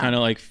 right? Yeah. Kind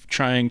of like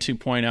trying to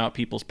point out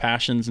people's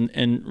passions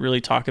and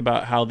really talk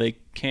about how they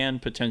can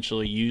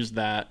potentially use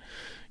that,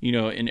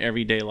 in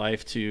everyday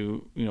life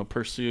to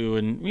pursue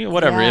and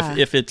whatever. Yeah.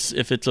 If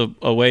it's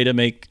a way to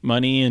make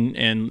money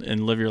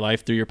and live your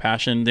life through your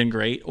passion, then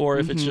great. Or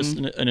if it's just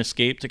an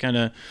escape to kind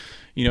of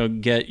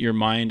get your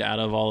mind out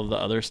of all of the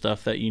other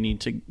stuff that you need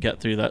to get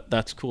through,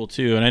 that's cool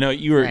too. And I know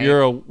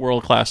you're a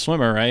world-class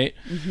swimmer, right?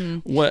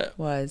 What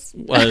was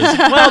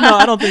well, no,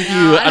 I don't think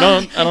you I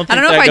don't think I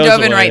don't know if I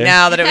dove in right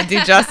now that it would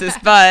do justice,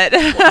 but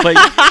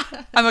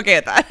I'm okay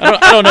with that.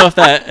 I don't know if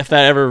that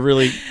ever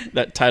really,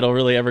 that title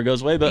really ever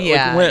goes away, but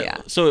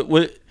so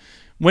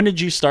when did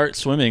you start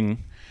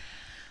swimming?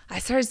 I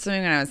started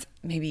swimming when I was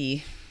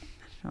maybe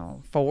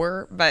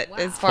 4, but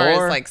as far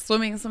as like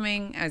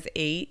swimming, I was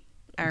 8.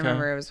 I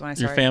remember it was when I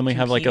started. Your family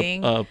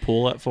competing. have like a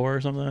pool at 4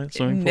 or something?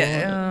 Swimming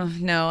pool?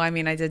 No, I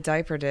mean I did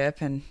diaper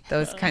dip and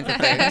those kinds of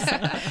things.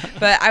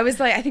 But I was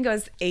like, I think I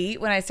was 8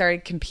 when I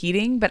started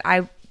competing. But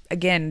I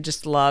again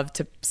just loved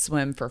to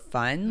swim for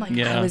fun. Like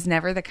I was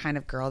never the kind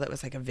of girl that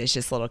was like a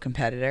vicious little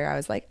competitor. I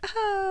was like,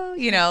 oh,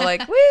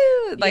 like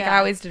woo, like I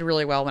always did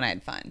really well when I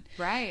had fun.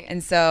 Right.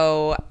 And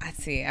so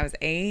let's see, I was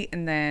 8,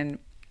 and then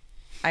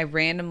I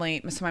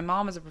randomly. So my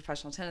mom was a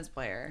professional tennis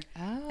player.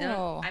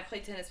 Oh. I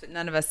played tennis, but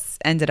none of us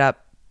ended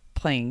up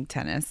playing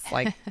tennis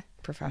like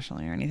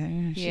professionally or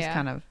anything. She's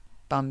kind of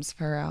bums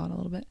her out a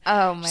little bit.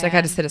 Oh man. She's like,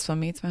 I just sit at swim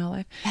meets my whole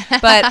life.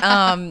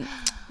 But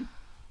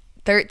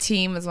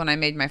 13 was when I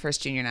made my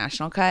first junior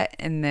national cut,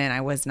 and then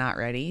I was not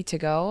ready to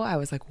go. I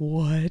was like,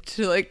 what?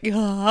 Like,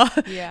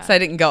 So I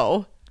didn't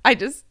go. I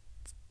just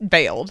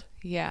bailed.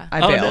 Yeah.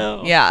 I bailed.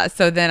 No. Yeah.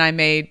 So then I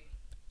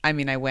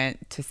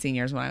went to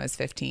seniors when I was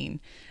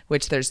 15,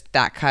 which there's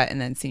that cut and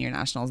then senior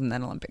nationals and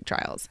then Olympic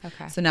trials.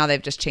 Okay. So now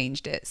they've just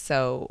changed it.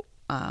 So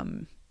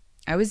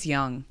I was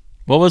young.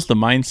 What was the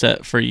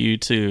mindset for you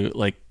to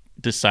like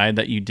decide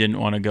that you didn't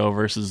want to go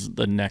versus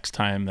the next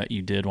time that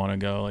you did want to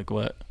go? Like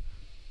what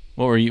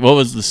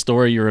was the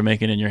story you were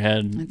making in your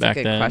head back then? That's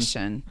a good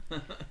question.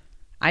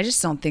 I just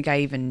don't think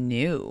I even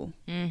knew.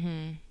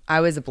 Mm-hmm.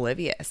 I was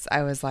oblivious.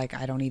 I was like,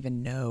 I don't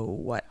even know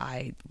what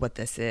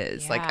this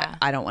is. Like,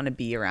 I don't want to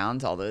be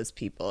around all those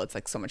people. It's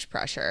like so much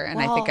pressure. And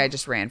I think I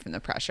just ran from the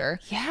pressure.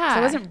 Yeah. So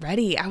I wasn't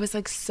ready. I was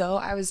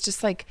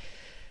just like.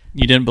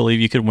 You didn't believe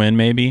you could win,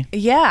 maybe?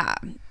 Yeah,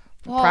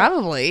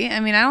 probably. I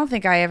mean, I don't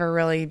think I ever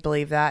really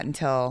believed that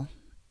until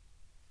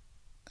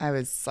I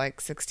was like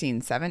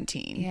 16,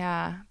 17.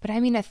 Yeah. But I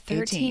mean, a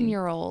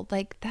 13-year-old,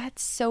 like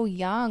that's so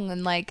young.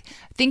 And like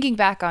thinking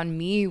back on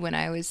me when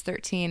I was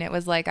 13, it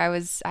was like I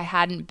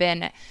hadn't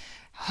been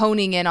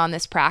honing in on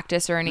this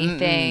practice or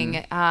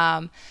anything.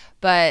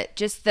 But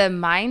just the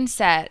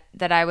mindset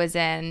that I was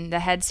in, the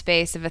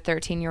headspace of a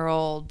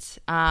 13-year-old,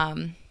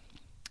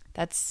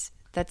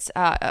 that's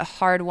a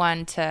hard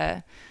one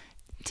to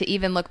to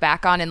even look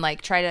back on and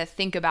like try to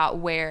think about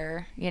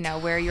where you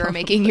were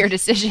making your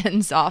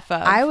decisions off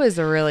of? I was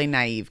a really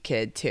naive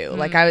kid too.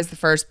 Like I was the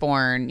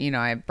firstborn,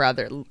 I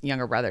have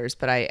younger brothers,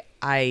 but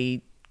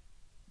I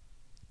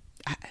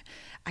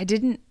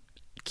didn't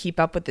keep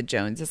up with the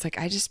Joneses. Like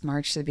I just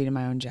marched to the beat of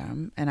my own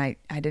drum, and I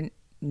didn't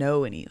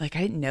know anything.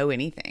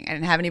 I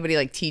didn't have anybody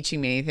like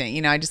teaching me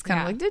anything. I just kind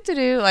of like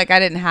do. Like I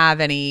didn't have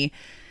any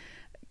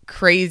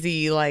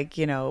crazy like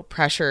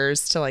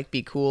pressures to like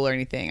be cool or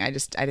anything. I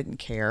didn't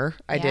care.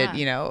 I did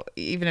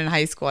even in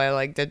high school I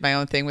like did my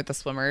own thing with the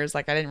swimmers.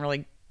 Like I didn't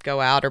really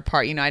go out or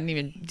part. I didn't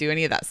even do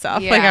any of that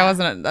stuff. Like I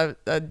wasn't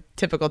a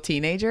typical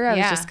teenager. I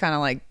was just kind of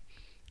like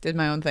did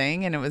my own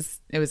thing, and it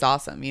was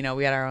awesome. We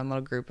had our own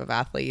little group of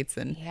athletes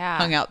and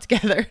hung out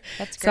together.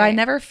 That's great. So I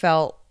never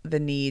felt the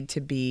need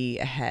to be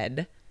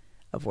ahead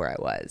of where I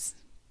was.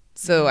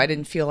 So I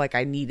didn't feel like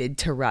I needed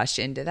to rush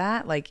into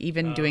that. Like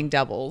even doing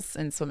doubles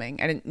and swimming,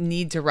 I didn't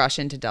need to rush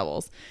into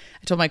doubles.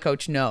 I told my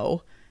coach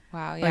no.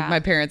 Wow. Yeah. Like my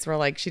parents were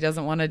like, she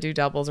doesn't want to do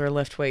doubles or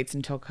lift weights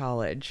until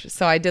college.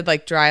 So I did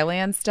like dry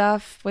land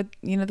stuff with,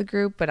 the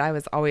group, but I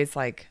was always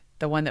like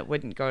the one that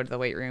wouldn't go to the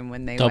weight room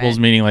when they doubles, went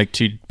meaning like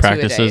 2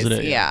 practices a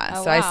day. Yeah.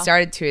 Oh, so I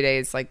started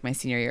 2-a-days like my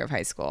senior year of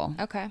high school.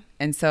 Okay.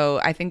 And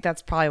so I think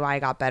that's probably why I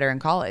got better in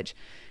college,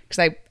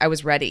 because I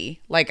was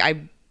ready. Like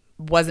I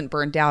wasn't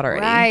burnt out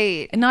already.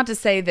 Right. And not to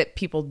say that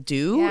people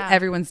do. Yeah.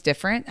 Everyone's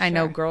different. I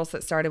know girls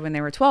that started when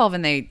they were 12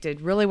 and they did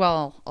really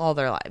well all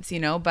their lives,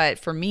 but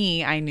for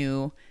me, I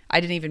knew I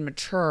didn't even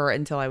mature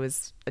until I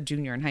was a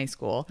junior in high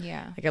school.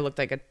 Yeah. Like I looked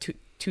like a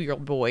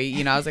two-year-old boy,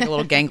 I was like a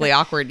little gangly,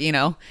 awkward,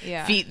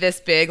 Yeah. feet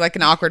this big, like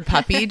an awkward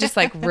puppy, just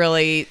like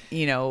really,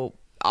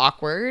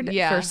 awkward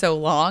for so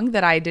long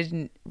that I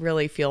didn't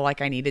really feel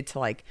like I needed to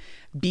like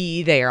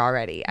be there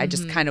already. I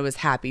just kind of was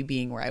happy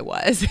being where I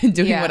was and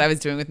doing what I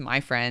was doing with my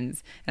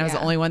friends. And I was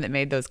the only one that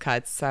made those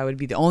cuts. So I would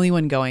be the only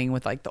one going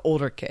with like the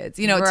older kids.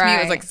 To me, it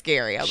was like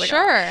scary. I was like,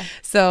 sure. oh.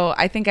 So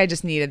I think I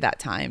just needed that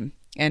time.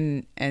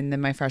 And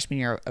then my freshman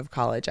year of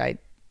college, I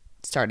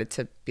started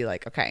to be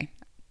like, okay,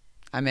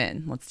 I'm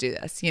in. Let's do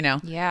this,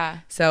 Yeah.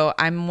 So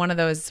I'm one of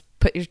those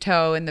put your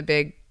toe in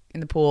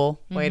the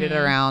pool, wait it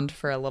around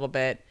for a little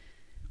bit.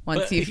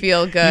 Once you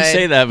feel good, You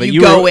say that, but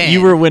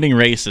you were winning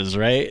races,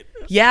 right?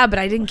 Yeah, but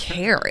I didn't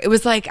care. It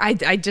was like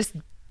I just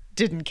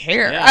didn't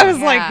care. Yeah. I was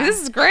like,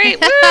 this is great,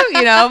 woo,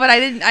 but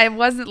I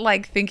wasn't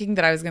like thinking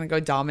that I was going to go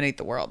dominate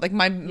the world. Like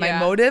my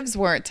motives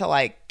weren't to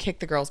like kick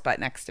the girl's butt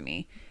next to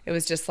me. It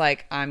was just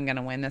like, I'm going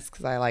to win this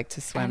because I like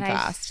to swim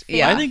fast.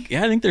 I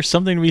think there's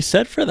something to be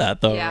said for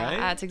that though, Yeah, right?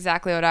 that's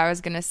exactly what I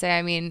was going to say.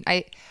 I mean,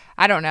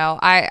 I don't know.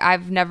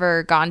 I've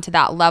never gone to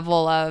that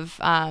level of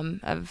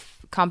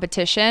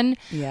competition.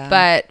 Yeah.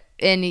 But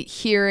in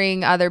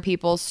hearing other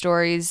people's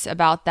stories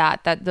about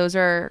that those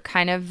are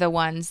kind of the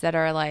ones that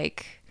are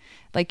like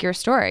your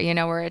story,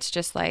 where it's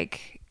just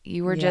like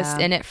you were just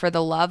in it for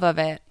the love of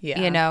it,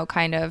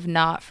 kind of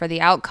not for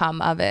the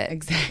outcome of it.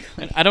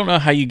 Exactly. And I don't know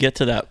how you get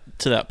to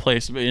that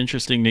place. It'd be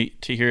interesting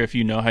to hear if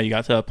you know how you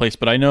got to that place.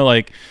 But I know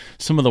like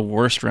some of the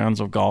worst rounds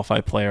of golf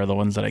I play are the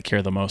ones that I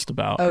care the most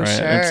about. Oh, right?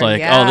 sure. It's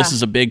like, oh, this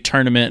is a big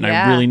tournament and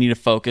I really need to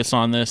focus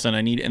on this, and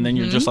then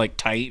you're just like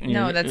tight. And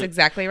that's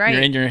exactly right.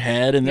 You're in your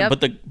head, and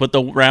but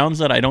the rounds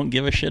that I don't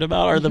give a shit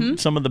about are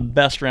some of the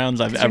best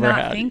rounds I've ever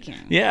had. Thinking.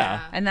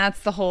 Yeah. And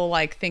that's the whole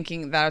like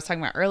thinking that I was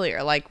talking about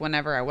earlier. Like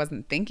whenever I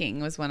wasn't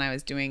thinking was when I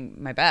was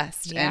doing my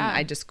best, and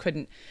I just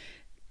couldn't.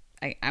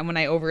 When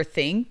I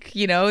overthink,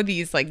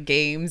 these like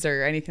games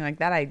or anything like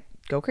that, I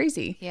go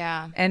crazy.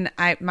 Yeah. And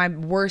my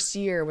worst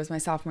year was my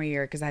sophomore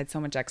year because I had so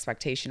much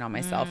expectation on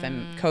myself,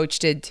 and coach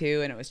did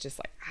too. And it was just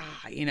like,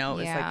 it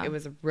was like, it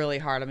was really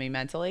hard on me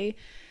mentally.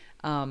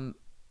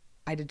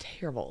 I did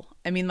terrible.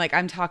 I mean, like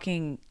I'm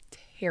talking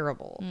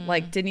terrible,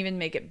 like didn't even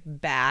make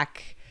it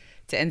back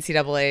to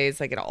NCAAs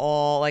like at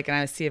all. Like, and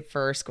I was CF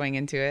first going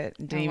into it,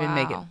 didn't even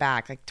make it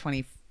back, like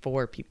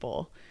 24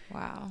 people.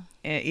 Wow.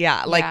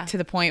 To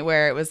the point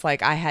where it was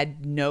like I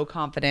had no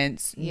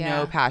confidence,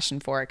 no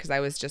passion for it, because I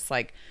was just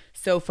like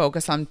so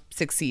focused on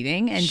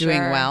succeeding and doing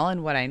well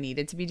and what I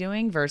needed to be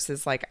doing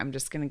versus like I'm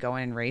just going to go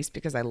in and race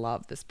because I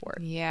love the sport.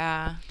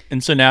 Yeah.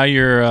 And so now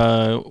you're,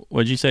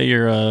 what'd you say,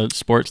 you're a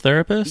sports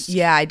therapist?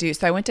 Yeah, I do.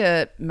 So I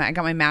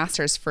got my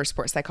master's for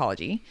sports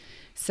psychology.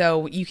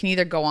 So you can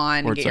either go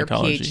on and get your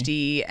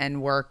PhD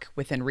and work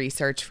within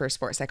research for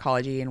sports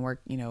psychology and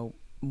work,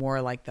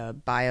 more like the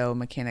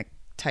biomechanic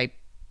type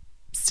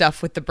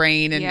stuff with the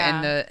brain and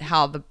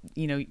how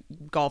the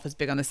golf is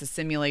big on this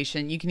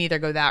simulation. You can either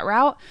go that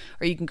route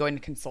or you can go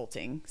into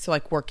consulting, so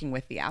like working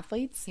with the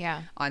athletes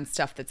on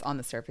stuff that's on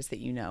the surface that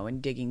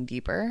and digging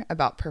deeper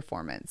about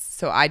performance.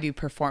 So I do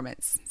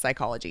performance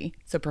psychology,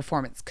 so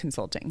performance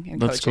consulting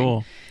and that's coaching.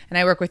 Cool. And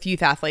I work with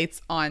youth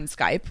athletes on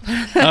Skype.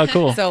 Oh,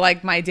 cool. So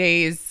like my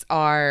days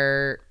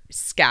are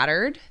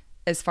scattered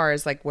as far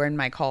as like where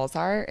my calls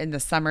are. In the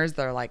summers,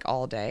 they're like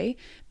all day.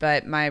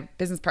 But my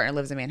business partner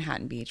lives in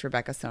Manhattan Beach,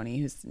 Rebecca Sony,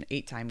 who's an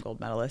 8-time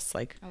gold medalist.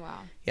 Like, oh, wow.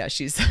 yeah,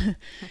 she's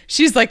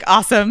like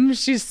awesome.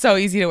 She's so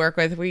easy to work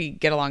with. We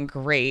get along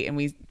great, and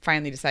we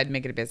finally decided to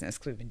make it a business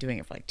because we've been doing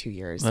it for like 2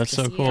 years. That's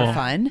so cool. For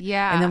fun.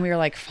 Yeah. And then we were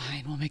like,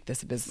 fine, we'll make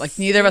this a business. Like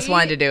neither of us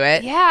wanted to do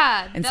it.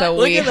 Yeah. And so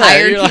Look we at that.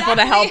 hired You're people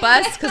to help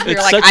us because we were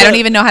It's like, such I don't a-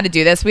 even know how to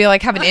do this. We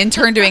like have an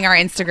intern doing our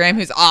Instagram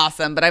who's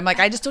awesome, but I'm like,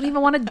 I just don't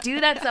even want to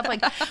do that stuff.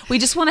 Like we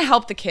just want to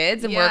help the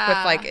kids and work with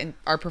Yeah. like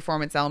our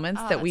performance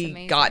elements that that's we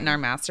amazing. got in our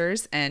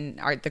masters and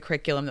the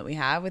curriculum that we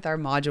have with our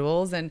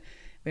modules. And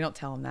we don't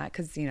tell them that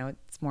because, you know,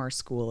 it's more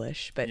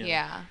schoolish, but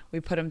Yeah.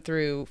 we put them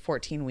through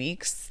 14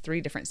 weeks,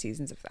 3 different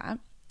seasons of that.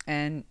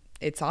 And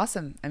it's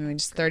awesome. I mean,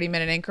 just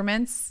 30-minute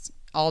increments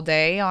all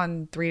day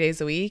on 3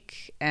 days a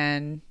week.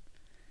 And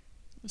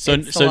So,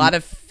 it's a lot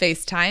of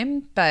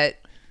FaceTime,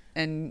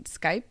 and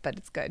Skype, but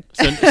it's good.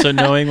 so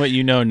knowing what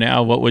you know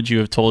now, what would you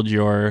have told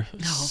your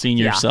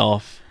senior yeah.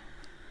 self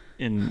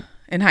in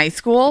In high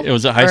school? it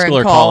was a high school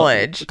in or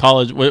college?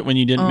 college when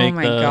you didn't Oh make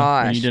my when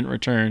gosh. you didn't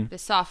return. The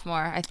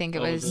sophomore, I think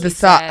it was. was you it?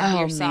 said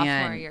your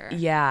sophomore year.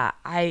 Yeah.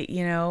 I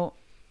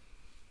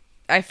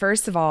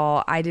first of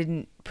all, I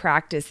didn't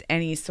practice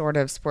any sort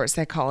of sports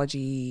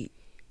psychology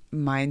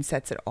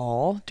mindsets at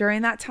all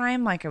during that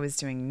time. Like I was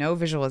doing no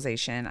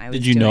visualization.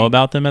 Did you know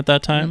about them at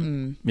that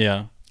time?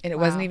 Yeah. And it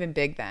wasn't even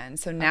big then.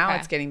 So now Okay.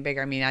 it's getting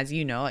bigger. I mean, as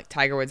you know, like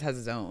Tiger Woods has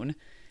his own,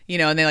 you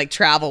know, and they like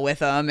travel with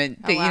them and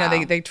they, wow. you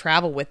know, they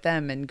travel with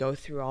them and go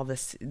through all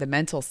this, the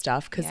mental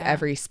stuff. Cause Yeah.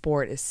 every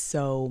sport is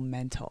so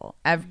mental.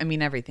 I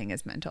mean, everything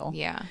is mental.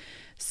 Yeah.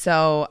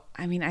 So,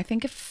 I mean, I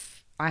think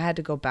if I had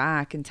to go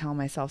back and tell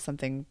myself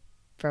something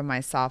from my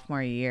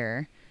sophomore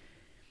year,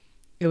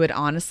 it would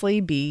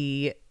honestly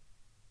be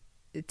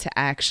to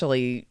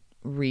actually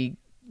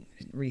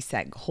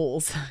reset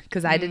goals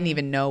because I didn't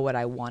even know what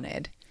I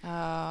wanted. Oh,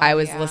 I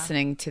was yeah.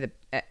 listening to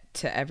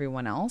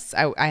everyone else.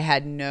 I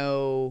had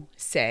no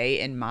say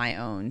in my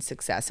own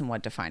success and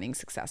what defining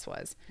success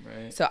was.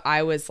 Right. So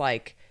I was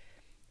like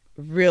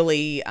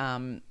really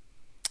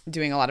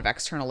doing a lot of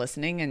external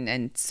listening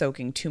and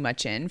soaking too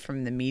much in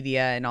from the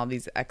media and all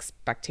these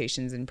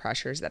expectations and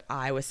pressures that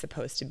I was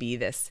supposed to be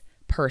this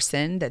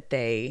person that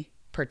they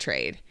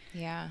portrayed.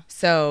 Yeah.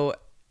 So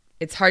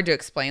it's hard to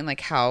explain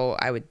like how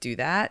I would do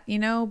that, you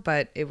know,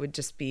 but it would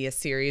just be a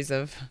series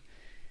of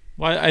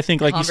Well, I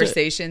think like you said,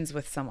 conversations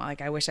with someone.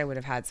 Like I wish I would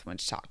have had someone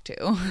to talk to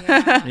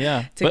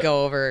yeah, to but-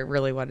 go over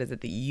really what is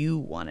it that you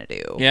want to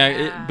do.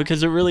 Yeah,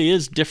 because it really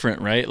is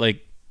different, right?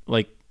 Like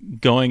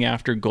going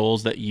after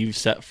goals that you've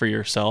set for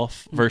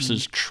yourself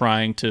versus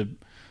trying to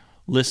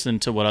listen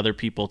to what other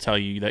people tell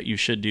you that you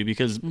should do,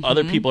 because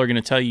other people are going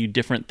to tell you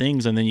different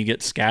things and then you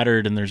get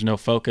scattered and there's no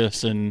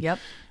focus and Yep.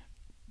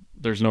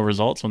 there's no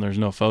results when there's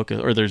no focus,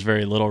 or there's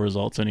very little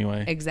results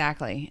anyway.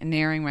 Exactly. And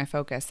narrowing my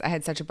focus. I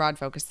had such a broad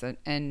focus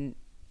and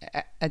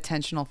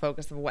attentional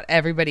focus of what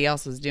everybody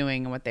else was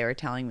doing and what they were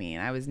telling me,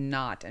 and I was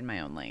not in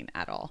my own lane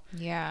at all.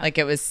 Yeah. Like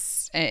it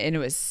was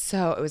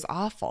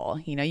awful.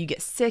 You know, you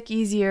get sick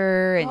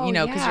easier and you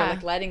know, because you're yeah.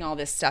 like letting all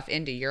this stuff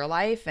into your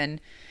life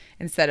and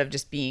instead of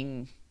just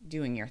doing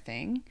your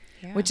thing,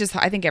 which is,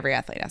 I think every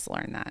athlete has to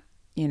learn that,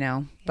 you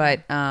know.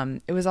 But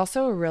it was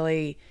also a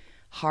really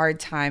hard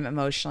time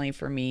emotionally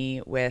for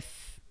me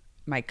with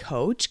my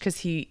coach, because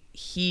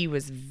he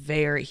was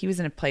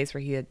in a place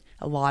where he had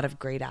a lot of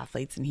great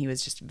athletes and he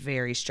was just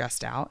very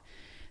stressed out.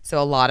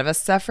 So a lot of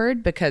us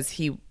suffered because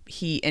he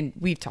and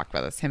we've talked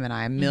about this, him and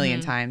I, a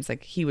million times,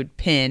 like he would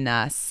pin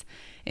us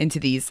into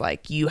these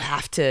like, you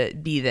have to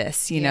be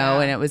this, you know,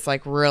 and it was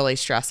like really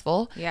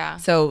stressful. Yeah.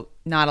 So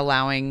not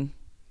allowing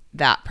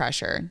that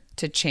pressure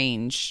to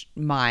change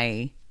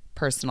my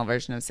personal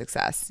version of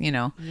success, you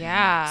know.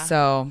 Yeah.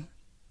 So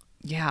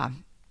yeah,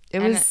 it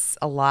was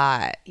a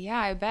lot. Yeah,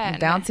 I bet.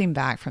 Bouncing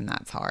back from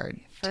that's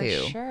hard For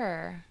too.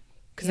 sure.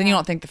 Because then you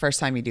don't think the first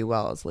time you do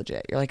well is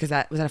legit. You're like, was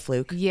that a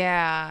fluke?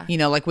 Yeah. You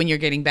know, like when you're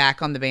getting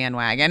back on the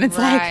bandwagon, it's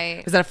Right.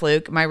 like, was that a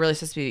fluke? Am I really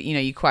supposed to be, you know,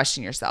 you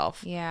question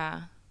yourself,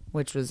 Yeah.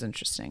 which was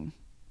interesting.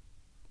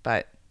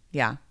 But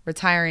yeah,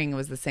 retiring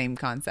was the same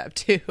concept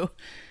too.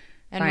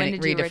 And when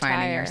did you redefining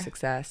retire? your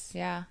success.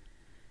 Yeah.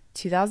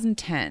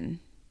 2010.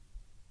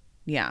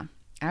 Yeah.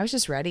 I was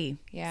just ready.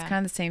 Yeah. It's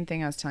kind of the same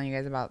thing I was telling you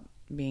guys about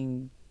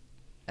being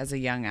as a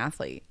young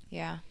athlete.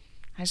 Yeah.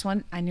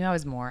 I knew I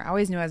was more. I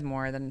always knew I was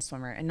more than a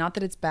swimmer. And not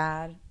that it's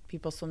bad.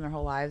 People swim their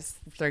whole lives.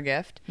 It's their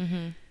gift.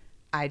 Mm-hmm.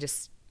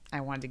 I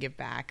wanted to give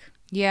back.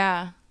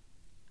 Yeah.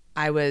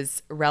 I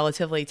was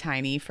relatively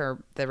tiny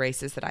for the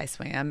races that I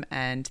swam,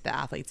 and the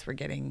athletes were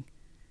getting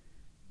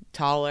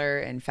taller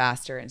and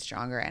faster and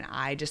stronger. And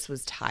I just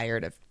was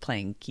tired of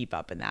playing keep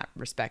up in that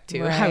respect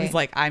too. I was Right.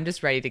 like, I'm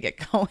just ready to get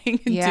going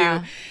and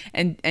Yeah.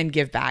 and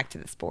give back to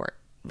the sport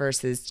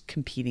versus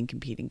competing.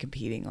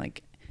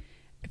 Like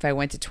if I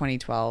went to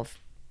 2012,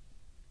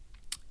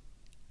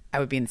 I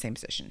would be in the same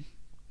position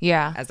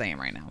Yeah. as I am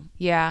right now.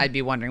 Yeah. I'd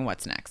be wondering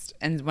what's next.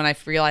 And when I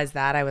realized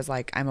that, I was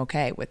like, I'm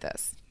okay with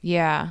this.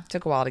 Yeah. It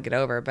took a while to get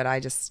over, but I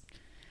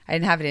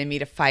didn't have it in me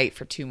to fight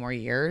for 2 more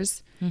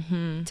years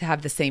to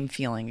have the same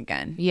feeling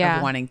again Yeah.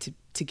 of wanting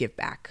to give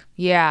back,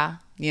 Yeah.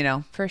 you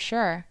know? For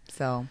sure.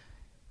 So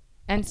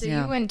And so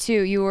Yeah. you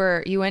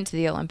went to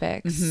the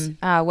Olympics.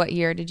 What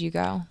year did you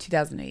go?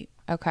 2008.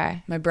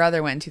 Okay. My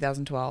brother went in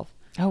 2012.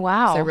 Oh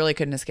wow. So I really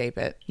couldn't escape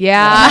it.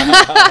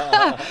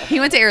 Yeah. He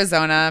went to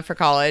Arizona for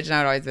college, and I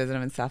would always visit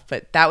him and stuff.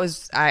 But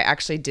I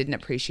actually didn't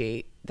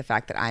appreciate the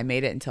fact that I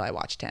made it until I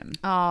watched him.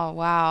 Oh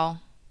wow.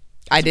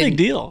 I It's a didn't. big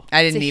deal.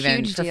 I didn't It's a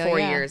even huge for deal, 4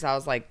 yeah. years. I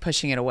was like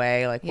pushing it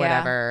away, like Yeah.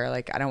 whatever.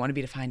 Like I don't want to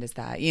be defined as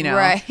that, you know.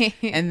 Right.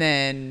 And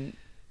then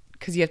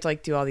because you have to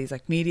like do all these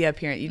like media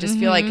appearance, you just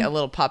feel like a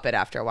little puppet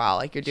after a while.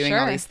 Like you're doing all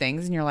Sure. these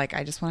things, and you're like,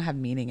 I just want to have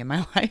meaning in my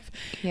life.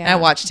 Yeah. And I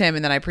watched him,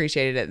 and then I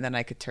appreciated it, and then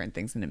I could turn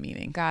things into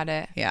meaning. Got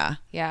it. Yeah,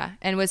 Yeah.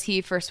 And was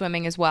he for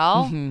swimming as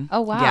well?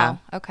 Oh wow. Yeah.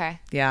 Okay.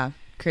 yeah,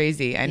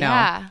 crazy. I know.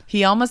 Yeah.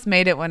 He almost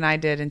made it when I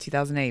did in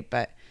 2008,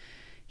 but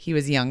he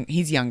was young.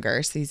 He's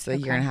younger, so he's a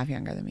year Okay. and a half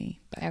younger than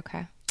me. But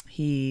Okay.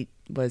 he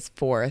was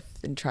fourth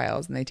in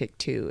trials, and they take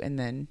 2, and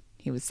then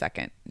he was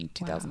second in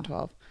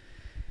 2012.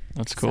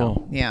 That's So,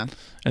 cool. yeah. And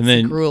It's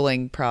then a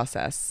grueling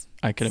process.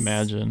 I could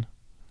imagine.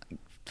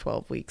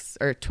 12 weeks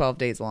or 12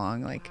 days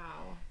long, like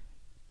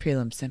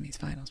prelims, semis,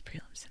 finals,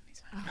 prelims,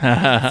 semis,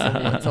 finals.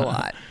 So it's a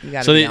lot. You got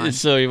to So, be on.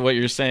 so what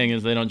you're saying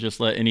is they don't just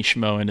let any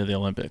schmo into the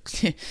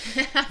Olympics.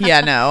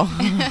 Yeah, no.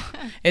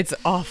 It's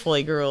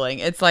awfully grueling.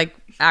 It's like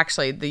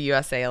actually the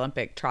USA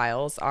Olympic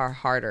trials are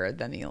harder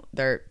than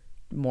they're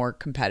more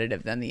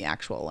competitive than the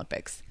actual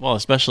Olympics. Well,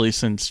 especially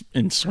since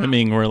in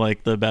swimming we're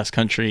like the best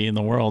country in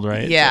the world,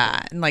 right?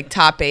 Yeah, and like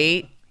top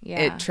 8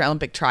 Yeah.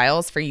 Olympic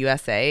trials for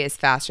USA is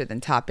faster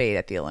than top 8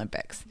 at the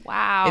Olympics.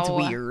 Wow. It's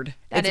weird.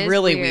 That It's is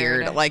really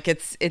weird. weird. Like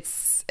it's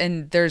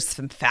and there's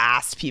some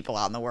fast people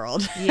out in the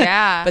world.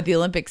 Yeah. But the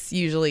Olympics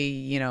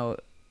usually,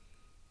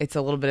 it's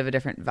a little bit of a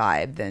different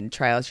vibe than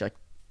trials.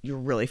 You're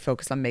really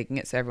focused on making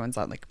it so everyone's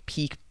on like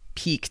peak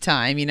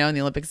time, and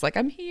the Olympics like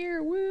I'm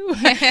here, woo.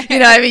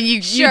 I mean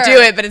you Sure. do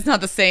it, but it's not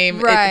the same.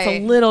 It's Right. a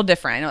little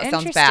different. I know it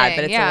sounds bad,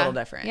 but it's Interesting. a little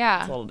different. Yeah.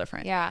 It's a little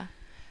different. Yeah.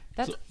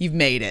 That's You've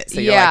made it, so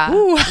yeah.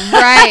 you're like, woo.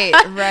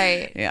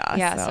 right. Yeah,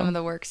 Yeah. so- Some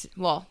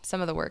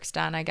of the work's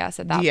done, I guess,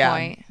 at that yeah,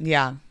 point.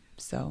 yeah.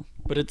 So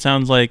But it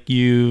sounds like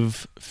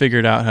you've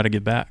figured out how to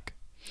give back.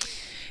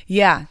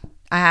 yeah,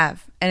 I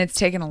have, and it's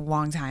taken a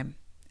long time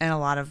and a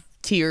lot of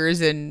tears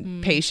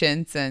and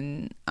patience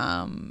and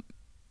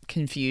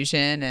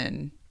confusion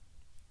and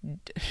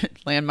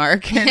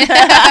landmark.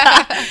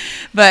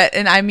 But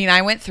I mean,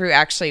 I went through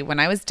actually when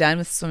I was done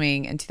with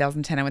swimming in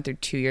 2010, I went through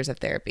 2 years of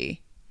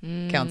therapy,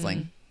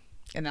 counseling.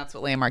 And that's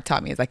what Landmark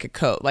taught me is like a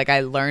cope. Like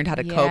I learned how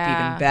to cope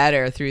Yeah. even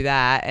better through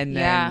that. And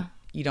then Yeah.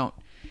 you don't,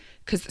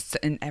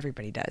 and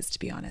everybody does, to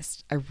be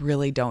honest. I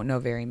really don't know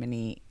very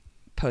many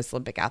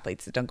post-Olympic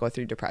athletes that don't go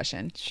through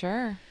depression.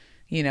 Sure.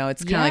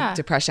 It's kind of Yeah. like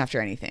depression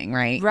after anything,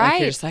 right? Like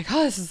Right. you're just like,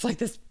 oh, this is like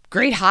this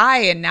great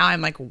high. And now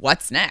I'm like,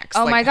 what's next?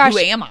 Oh Like, my gosh. Who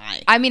am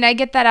I? I mean, I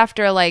get that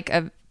after like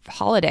a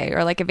holiday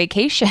or like a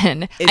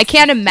vacation. I It's-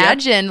 can't yep.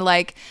 imagine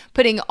like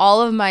putting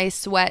all of my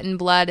sweat and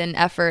blood and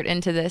effort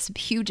into this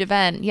huge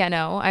event.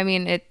 I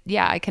mean,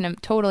 I can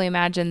totally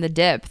imagine the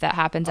dip that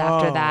happens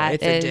after Oh, that.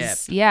 It's a dip.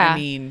 Yeah. I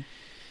mean,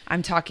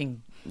 I'm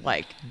talking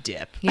like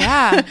dip.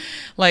 Yeah.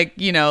 like,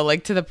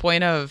 like to the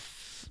point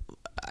of,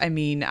 I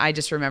mean, I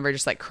just remember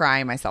just like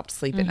crying myself to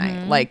sleep at Mm-hmm.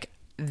 night. Like,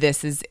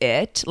 this is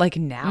it. Like,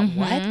 now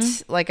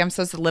what? Like, I'm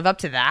supposed to live up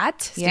to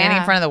that? Standing Yeah.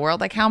 in front of the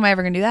world? Like, how am I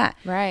ever going to do that?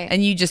 Right.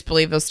 And you just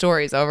believe those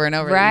stories over and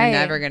over that Right. you're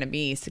never going to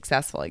be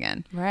successful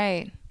again.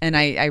 Right. And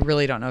I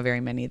really don't know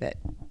very many that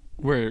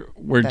We're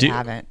that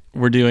haven't.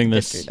 we're doing been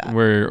this. through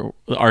that.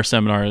 Our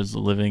seminar is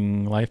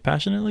Living Life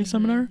Passionately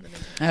seminar.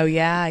 Oh,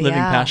 yeah. Living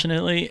yeah.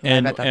 passionately, I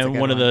and bet that's a and good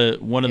one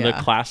of one. the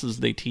Yeah. classes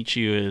they teach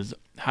you is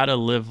how to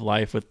live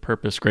life with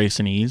purpose, grace,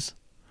 and ease.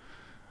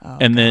 Oh,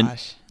 And then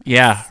gosh.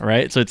 yeah,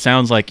 right. So it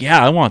sounds like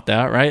I want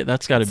that, right?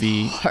 That's got to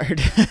be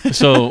Hard.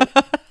 so.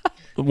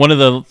 One of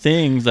the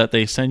things that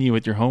they send you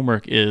with your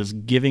homework is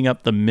giving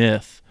up the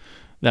myth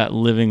that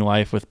living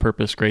life with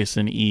purpose, grace,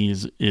 and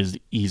ease is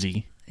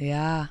easy.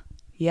 Yeah.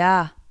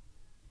 Yeah.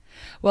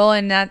 Well,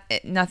 and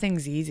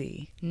nothing's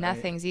easy.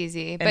 Nothing's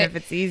easy. And But if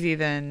it's easy,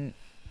 then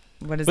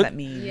what does But- that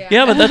mean?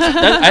 Yeah, but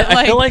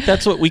I feel Like- like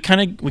that's what we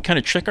kind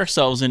of trick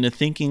ourselves into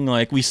thinking.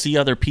 Like we see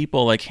other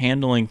people like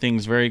handling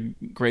things very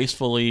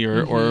gracefully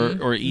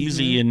or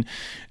easy, and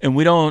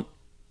we don't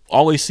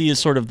always see as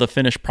sort of the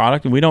finished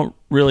product, and we don't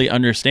really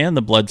understand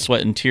the blood,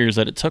 sweat, and tears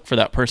that it took for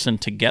that person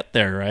to get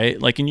there,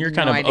 right? Like, and you're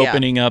kind No of idea.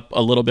 opening up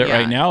a little bit Yeah.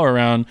 right now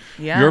around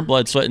Yeah. your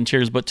blood, sweat, and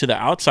tears, but to the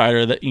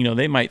outsider, that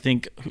they might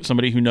think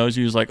somebody who knows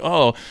you is like,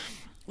 oh,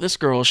 this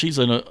girl, she's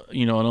an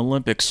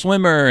Olympic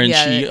swimmer, and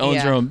Yeah, she owns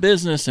yeah. her own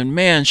business, and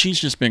man, she's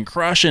just been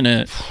crushing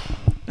it.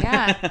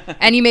 yeah.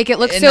 And you make it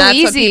look And so that's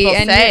easy. what people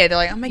and say. you're- They're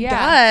like, "Oh my Yeah.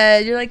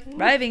 god, you're like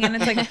thriving," and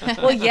it's like,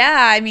 well,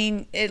 yeah. I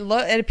mean, it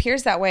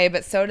appears that way,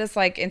 but so does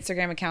like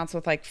Instagram accounts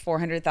with like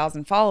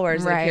 400,000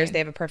 followers. It Right. appears they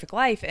have a perfect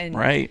life, and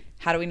Right.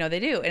 how do we know they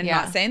do? And Yeah.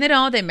 not saying they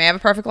don't. They may have a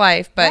perfect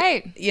life, but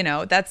Right.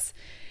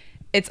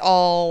 it's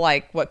all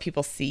like what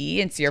people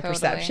see. It's your Totally.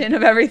 perception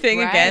of everything.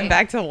 Right. Again,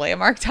 back to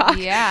landmark talk.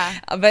 Yeah.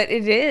 But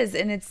it is,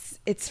 and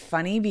it's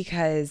funny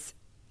because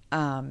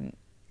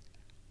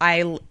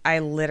I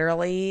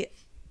literally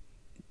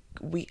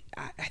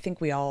I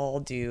think we all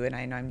do, and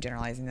I know I'm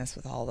generalizing this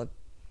with all the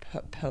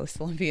post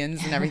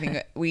Olympians and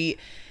everything. We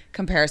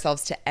compare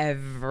ourselves to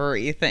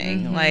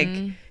everything, like,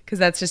 because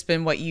that's just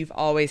been what you've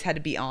always had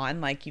to be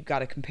on. Like, you've got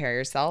to compare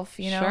yourself,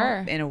 you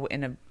know,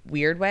 in a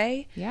weird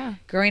way. Yeah.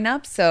 Growing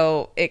up,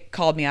 so it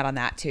called me out on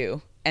that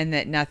too, and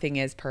that nothing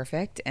is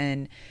perfect.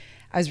 And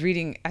I was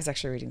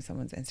actually reading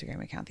someone's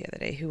Instagram account the other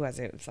day. Who was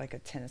it? It was like a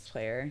tennis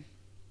player.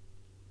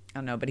 I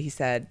don't know, but he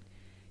said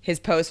his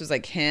post was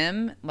like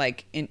him,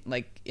 like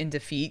in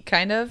defeat,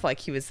 kind of like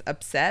he was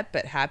upset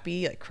but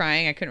happy, like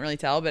crying. I couldn't really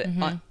tell, but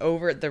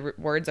over the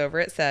words over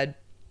it said,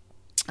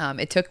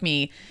 "It took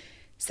me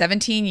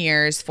 17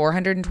 years,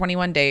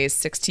 421 days,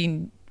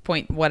 16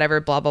 point whatever,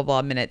 blah blah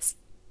blah minutes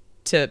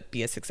to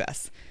be a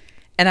success."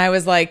 And I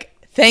was like,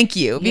 "Thank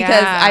you,"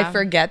 because I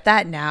forget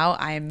that now.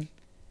 I'm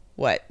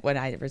when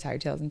I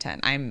retired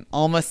 2010. I'm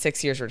almost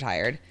 6 years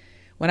retired.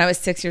 When I was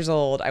 6 years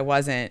old, I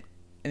wasn't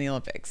in the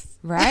Olympics.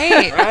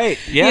 Right. Right.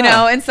 Yeah. You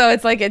know, and so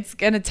it's like, it's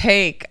going to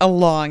take a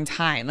long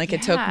time. Like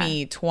it took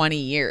me 20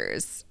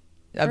 years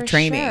of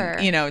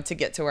training, you know, to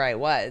get to where I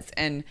was.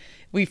 And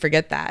we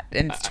forget that.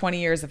 And it's 20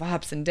 years of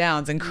ups and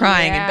downs and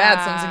crying and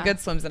bad swims and good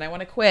swims. And I want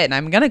to quit and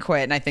I'm going to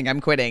quit. And I think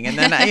I'm quitting. And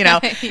then, you know,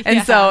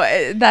 and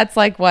so that's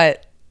like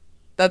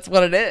that's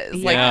what it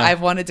is. Like I've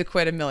wanted to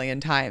quit a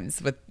million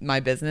times with my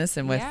business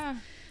and with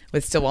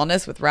Still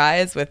Wellness, with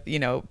Rise, with, you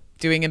know,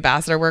 doing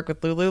ambassador work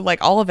with Lulu,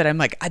 like all of it. I'm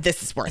like,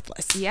 this is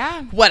worthless.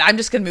 Yeah. What? I'm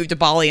just going to move to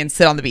Bali and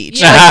sit on the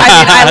beach. Like,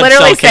 I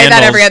literally say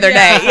that every other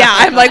day. Yeah.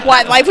 I'm like,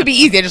 what? Life would be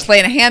easy. I just lay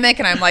in a hammock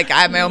and I'm like,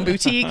 I have my own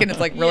boutique. And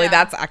it's like, really,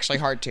 that's actually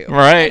hard too.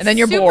 Right. And then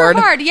you're super bored.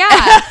 Hard. Yeah.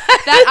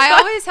 That I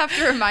always have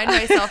to remind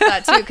myself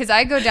that too. Cause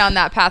I go down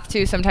that path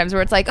too sometimes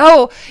where it's like,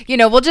 oh, you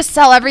know, we'll just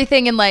sell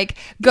everything and like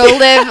go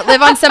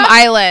live on some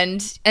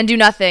island and do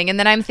nothing. And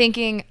then I'm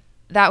thinking,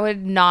 that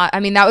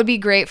would be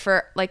great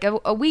for like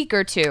a week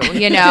or two,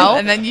 you know?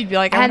 And then you'd be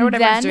like, I wonder what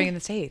everyone's doing in the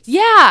States.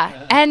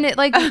 Yeah. And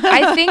like,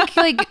 I think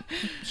like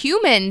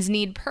humans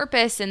need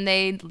purpose and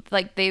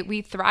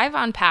we thrive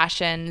on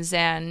passions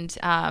and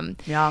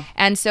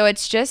so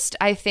it's just,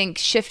 I think,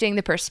 shifting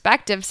the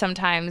perspective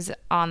sometimes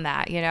on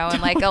that, you know,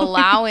 and like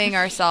allowing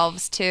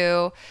ourselves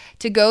to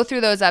go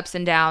through those ups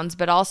and downs,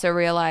 but also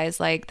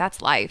realize like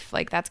that's life.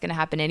 Like that's going to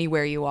happen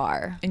anywhere you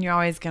are. And you're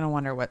always going to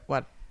wonder what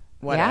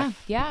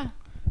if. Yeah.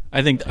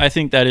 I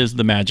think that is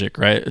the magic,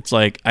 right? It's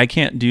like, I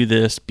can't do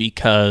this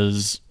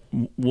because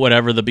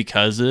whatever the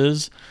because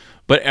is,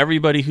 but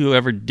everybody who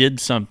ever did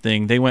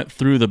something, they went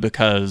through the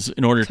because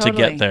in order to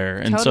get there.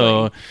 And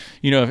so,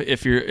 you know,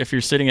 if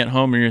you're sitting at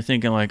home and you're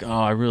thinking like, oh,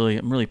 I'm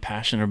really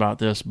passionate about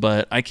this,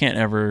 but I can't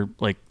ever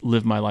like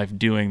live my life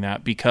doing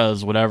that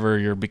because whatever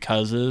your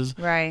because is,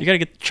 right? You got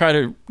to try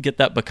to get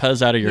that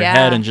because out of your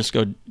head and just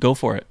go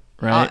for it.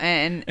 Right.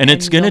 And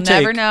it's going to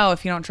take, never know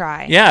if you don't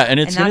try. Yeah. And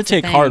it's going to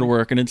take hard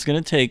work and it's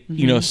going to take,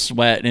 you know,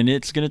 sweat and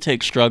it's going to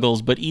take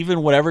struggles. But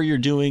even whatever you're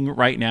doing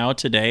right now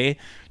today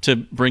to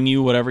bring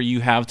you whatever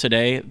you have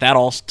today, that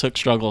all took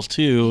struggles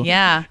too.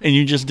 Yeah. And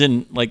you just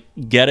didn't like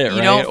get it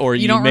right. Or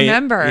you don't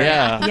remember.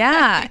 Yeah.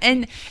 Yeah.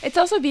 And it's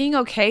also being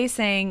okay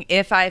saying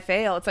if I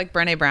fail, it's like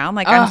Brené Brown.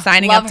 Like I'm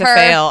signing up to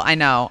fail. I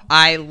know.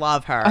 I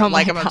love her. Oh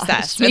like I'm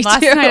obsessed. And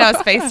last night I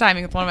was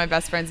FaceTiming with one of my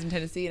best friends in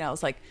Tennessee and I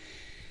was like,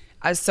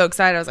 I was so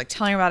excited. I was like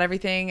telling her about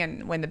everything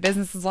and when the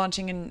business is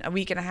launching in a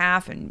week and a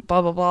half and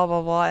blah, blah, blah,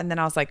 blah, blah. And then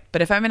I was like,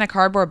 but if I'm in a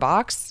cardboard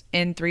box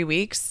in 3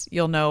 weeks,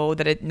 you'll know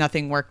that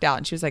nothing worked out.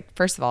 And she was like,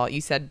 first of all,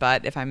 you said,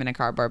 but if I'm in a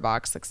cardboard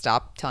box, like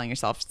stop telling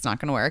yourself it's not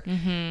going to work.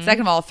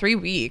 Second of all, 3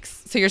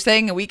 weeks. So you're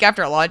saying a week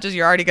after it launches,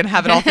 you're already going to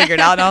have it all figured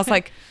out. And I was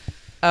like,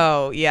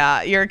 oh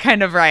yeah, you're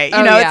kind of right.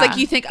 You know, it's like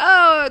you think,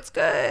 oh, it's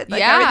good.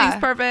 Like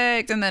everything's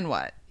perfect. And then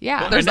what?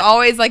 Yeah. There's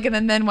always like an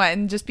and then what,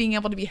 and just being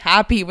able to be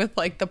happy with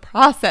like the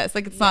process.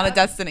 Like it's not a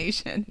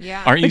destination.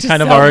 Yeah. Aren't you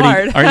kind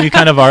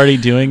of already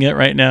doing it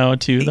right now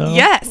too though?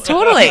 Yes,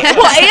 totally.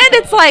 Well, and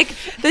it's like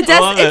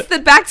it's the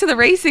back to the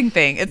racing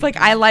thing. It's like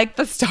I like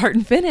the start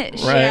and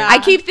finish. Right. I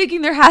keep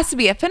thinking there has to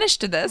be a finish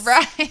to this.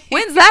 Right.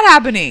 When's that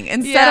happening?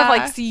 Instead of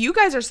like, see, you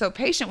guys are so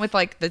patient with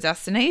like the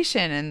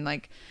destination and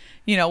like,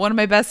 you know, one of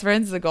my best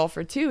friends is a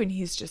golfer too, and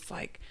he's just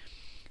like,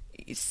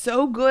 he's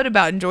so good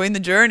about enjoying the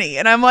journey.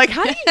 And I'm like,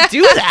 how do you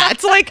do that?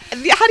 It's like,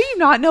 how do you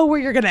not know where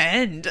you're going to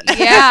end?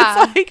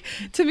 Yeah. It's like,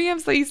 to me, I'm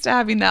so used to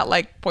having that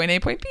like point A,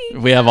 point B.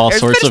 We have all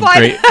sorts of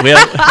great,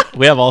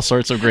 we have all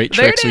sorts of great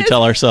tricks we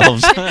tell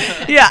ourselves.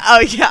 Yeah. Oh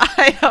yeah.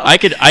 I know.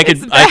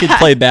 I could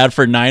play bad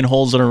for 9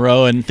 holes in a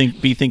row and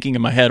be thinking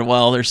in my head,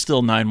 well, there's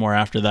still 9 more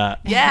after that.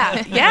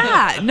 Yeah.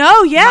 Yeah.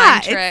 No. Yeah.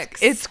 Mind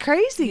tricks. It's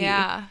crazy.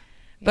 Yeah.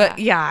 But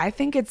yeah, I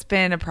think it's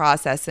been a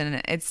process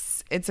and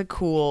it's a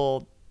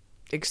cool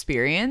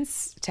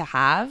experience to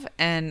have.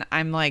 And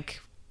I'm like,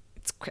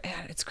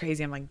 it's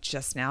crazy. I'm like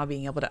just now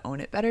being able to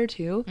own it better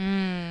too,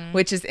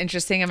 which is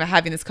interesting. I'm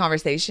having this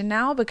conversation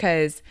now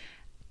because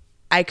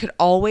I could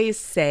always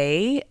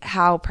say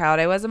how proud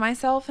I was of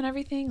myself and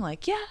everything.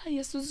 Like, yeah,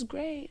 yes, this was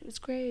great. It was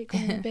great.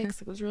 Going to the Olympics,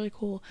 it was really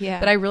cool. Yeah.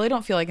 But I really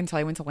don't feel like until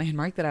I went to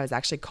Landmark that I was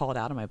actually called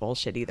out on my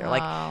bullshit either.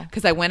 Like,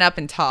 because I went up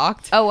and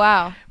talked. Oh,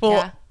 wow. Well,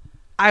 yeah.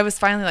 I was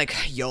finally like,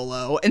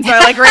 YOLO. And so I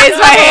like raised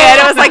my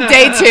hand. It was like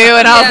day 2.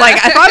 And I was like,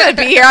 if I'm going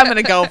to be here, I'm going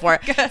to go for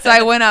it. So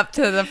I went up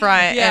to the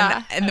front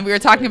and then we were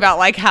talking about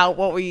like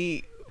what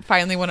we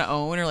finally want to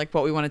own or like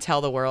what we want to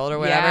tell the world or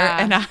whatever.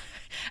 Yeah.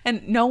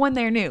 And no one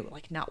there knew.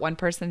 Like not one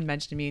person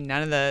mentioned me.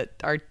 None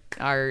of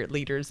our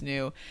leaders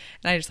knew.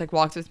 And I just like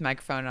walked with the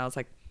microphone and I was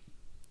like,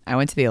 I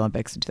went to the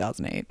Olympics in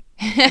 2008.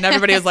 And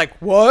everybody was like,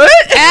 what?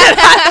 And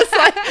I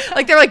was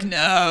like they're like,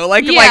 no,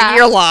 like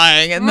you're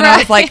lying. And then I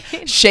was like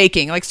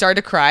shaking, like started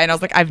to cry. And I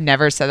was like, I've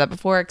never said that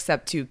before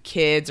except to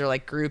kids or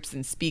like groups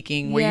and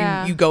speaking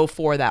where you go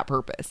for that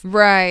purpose.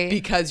 Right.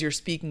 Because you're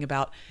speaking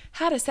about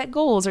how to set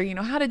goals or,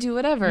 how to do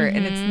whatever.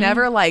 And it's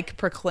never like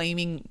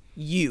proclaiming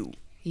you.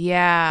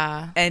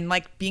 Yeah. And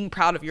like being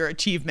proud of your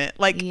achievement.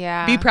 Like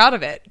be proud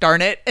of it,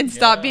 darn it. And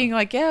stop being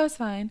like, yeah, it was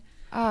fine.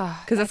 Oh,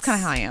 because that's kind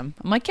of how I am.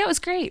 I'm like, yeah, it was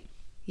great.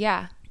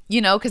 Yeah.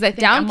 Because I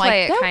think downplay I'm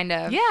like, it kind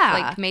of. Yeah.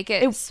 Like make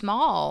it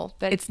small,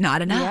 but it's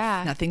not enough.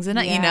 Yeah. Nothing's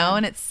enough,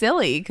 and it's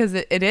silly because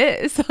it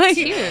is. Like,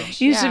 it's huge.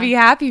 You should be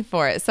happy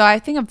for it. So I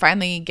think I'm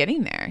finally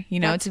getting there,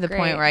 That's to the great.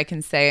 point where I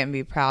can say it and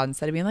be proud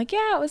instead of being like,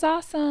 yeah, it was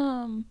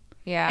awesome.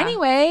 Yeah.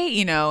 Anyway,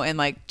 and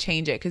like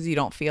change it because you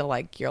don't feel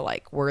like you're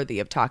like worthy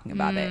of talking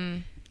about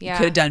it. Yeah. You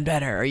could have done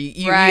better, or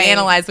you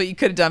analyze what you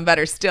could have done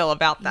better still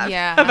about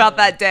that about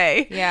that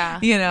day. Yeah.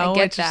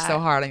 Which is so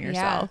hard on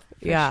yourself.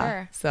 Yeah.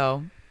 Sure.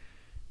 So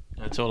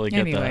I totally get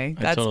anyway,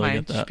 that. That's totally my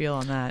get that. spiel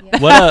on that. Yeah.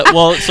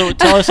 Well, so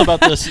tell us about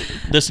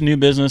this new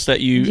business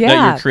that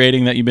you're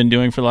creating that you've been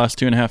doing for the last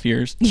 2.5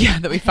 years. Yeah,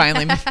 that we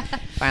finally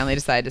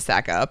decided to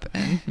sack up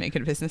and make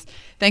it a business.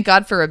 Thank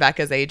God for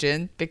Rebecca's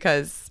agent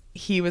because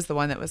he was the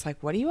one that was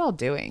like, "What are you all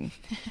doing?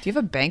 Do you have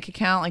a bank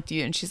account? Like, do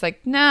you?" And she's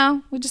like,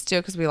 "No, we just do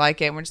it because we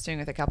like it. And we're just doing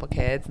it with a couple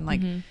kids." And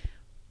like,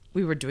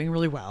 we were doing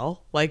really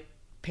well. Like,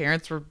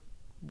 parents were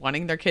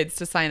wanting their kids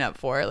to sign up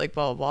for it. Like,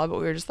 blah blah blah.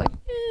 But we were just like,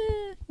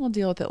 we'll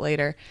deal with it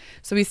later.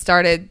 So we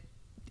started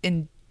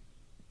in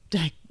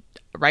like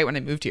right when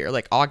I moved here,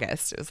 like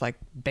August. It was like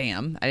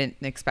bam. I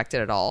didn't expect it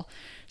at all.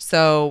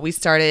 So we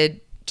started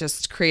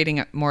just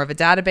creating more of a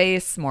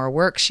database, more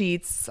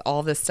worksheets,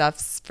 all this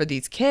stuff for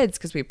these kids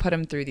because we put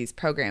them through these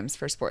programs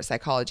for sports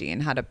psychology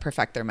and how to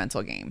perfect their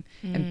mental game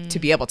and to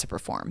be able to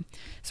perform.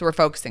 So we're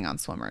focusing on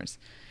swimmers.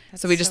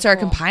 So we just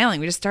started compiling.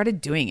 We just started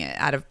doing it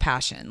out of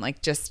passion,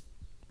 like just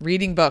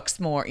reading books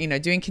more,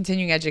 doing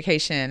continuing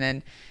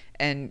education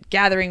and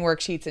gathering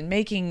worksheets and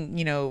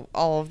making,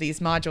 all of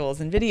these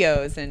modules and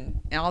videos. And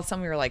all of a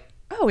sudden we were like,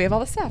 oh, we have all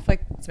this stuff. Like,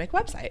 let's make a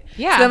website.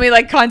 Yeah. So then we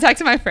like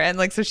contacted my friend.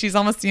 Like, so she's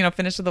almost,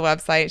 finished with the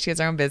website. She has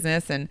her own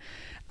business. And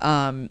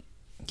so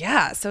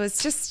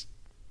it's just,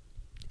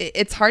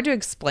 it's hard to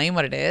explain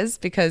what it is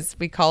because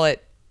we call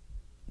it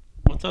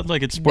It sounds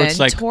like it's sports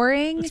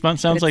mentoring. It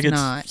sounds like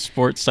it's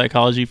sports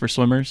psychology for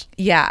swimmers.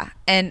 Yeah.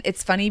 And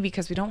it's funny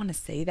because we don't want to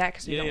say that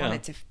because we don't want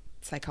it to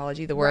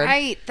psychology, the word.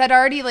 Right. That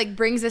already like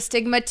brings a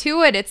stigma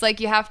to it. It's like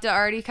you have to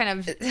already kind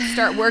of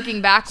start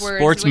working backwards.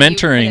 Sports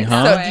mentoring,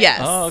 huh? So,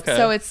 yes. Oh, okay.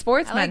 So it's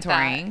sports like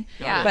mentoring.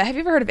 Yeah. But have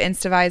you ever heard of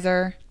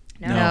Instavisor?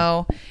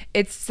 No.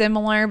 It's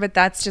similar, but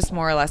that's just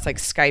more or less like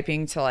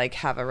Skyping to like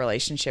have a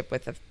relationship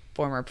with a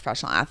former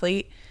professional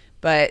athlete.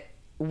 But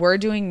we're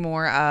doing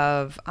more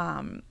of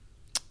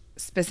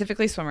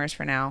specifically swimmers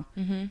for now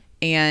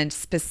and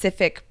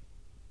specific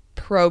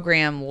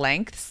program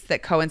lengths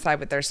that coincide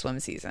with their swim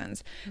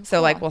seasons.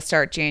 So like we'll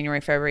start January,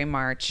 February,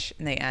 March,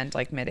 and they end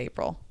like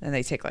mid-April. And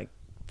they take like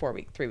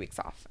 3 weeks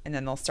off. And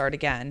then they'll start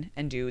again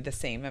and do the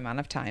same amount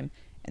of time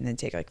and then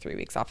take like 3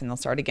 weeks off. And they'll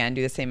start again,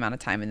 do the same amount of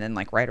time. And then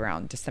like right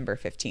around December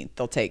 15th,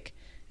 they'll take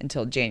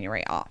until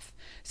January off.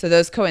 So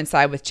those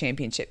coincide with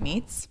championship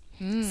meets.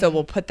 So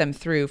we'll put them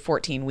through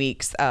 14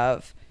 weeks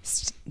of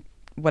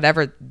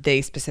whatever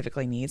they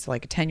specifically need. So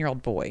like a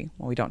 10-year-old boy,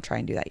 well, we don't try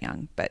and do that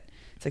young, but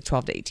it's like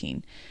 12 to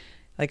 18.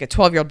 Like a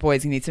 12-year-old boy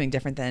is going to need something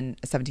different than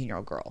a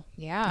 17-year-old girl.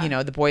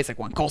 Yeah. The boys like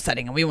want goal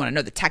setting and we want to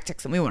know the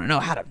tactics and we want to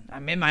know how to,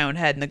 I'm in my own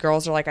head. And the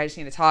girls are like, I just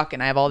need to talk.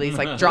 And I have all these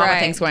like drama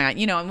things going on,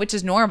 and which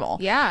is normal.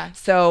 Yeah.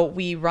 So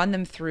we run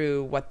them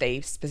through what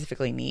they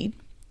specifically need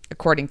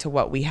according to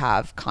what we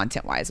have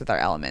content-wise with our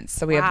elements.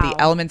 So we have the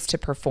elements to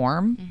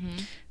perform,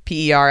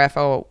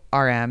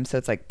 PERFORM. So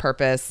it's like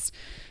purpose.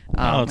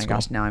 Oh my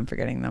gosh, now I'm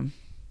forgetting them.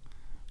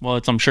 Well,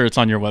 I'm sure it's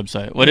on your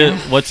website.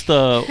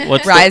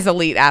 What's Rise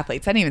Elite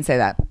Athletes. I didn't even say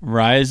that.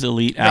 Rise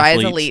Elite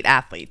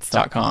Athletes.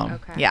 RiseEliteAthletes.com.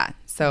 Okay. Yeah.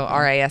 So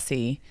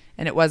RASE.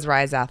 And it was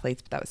Rise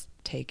Athletes, but that was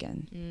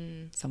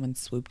taken. Someone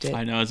swooped it.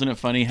 I know. Isn't it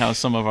funny how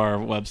some of our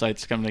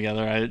websites come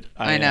together?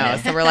 I know.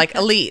 So we're like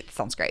elite.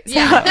 Sounds great.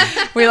 So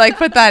we like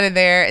put that in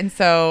there. And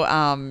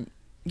so,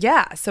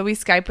 so we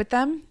Skype with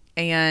them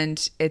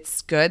and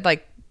it's good.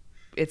 Like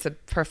it's a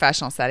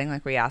professional setting.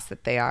 Like we ask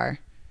that they are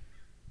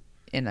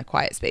in a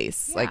quiet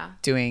space, like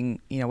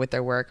doing, with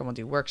their work, and we'll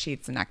do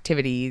worksheets and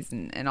activities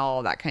and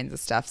all that kinds of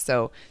stuff.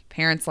 So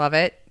parents love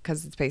it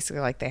because it's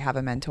basically like they have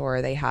a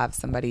mentor, they have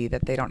somebody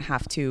that they don't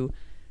have to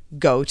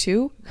go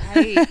to.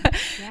 Right.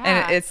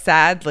 And it's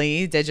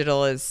sadly,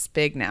 digital is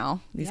big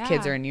now. These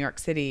kids are in New York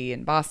City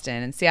and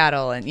Boston and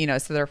Seattle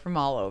and, so they're from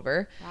all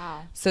over.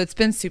 Wow. So it's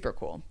been super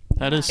cool.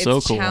 That is It's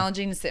so cool.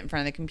 challenging to sit in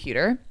front of the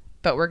computer,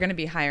 but we're going to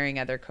be hiring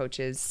other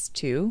coaches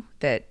too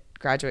that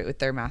graduate with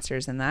their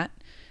masters in that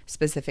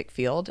specific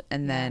field,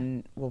 and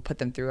then we'll put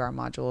them through our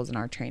modules and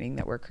our training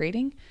that we're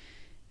creating,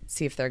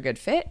 see if they're a good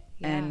fit.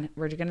 And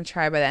we're going to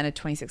try by the end of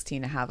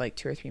 2016 to have like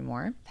 2 or 3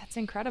 more. That's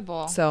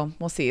incredible. So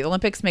we'll see. The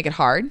Olympics make it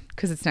hard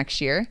because it's next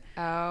year.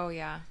 Oh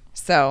yeah.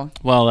 So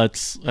Well,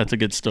 that's a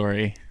good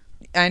story.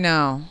 I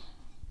know.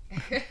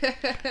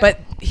 But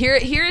here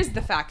is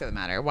the fact of the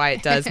matter why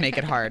it does make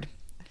it hard.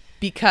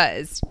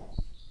 Because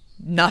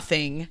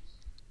nothing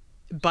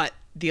but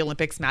the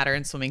Olympics matter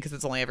in swimming because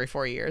it's only every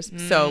 4 years.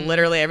 So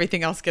literally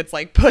everything else gets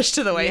like pushed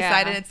to the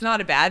wayside, and it's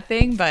not a bad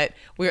thing, but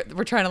we're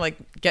trying to like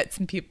get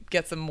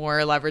some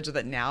more leverage with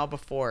it now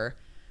before.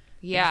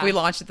 Yeah. If we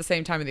launched at the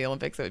same time of the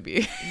Olympics, it would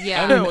be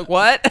Yeah.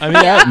 what? I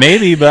mean, yeah,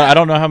 maybe, but I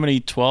don't know how many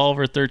 12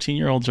 or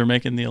 13-year-olds are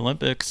making the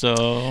Olympics,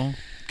 so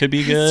could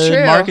be good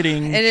true.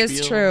 marketing. It is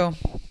spiel. true.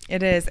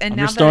 It is. And I'm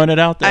now just throwing it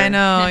out there. I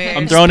know.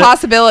 I'm throwing it.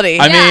 Possibility.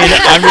 I mean,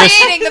 I'm just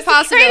creating the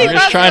possibility. I'm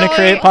just trying to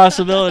create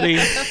possibility.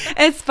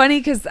 It's funny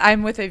because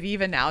I'm with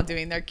Aviva now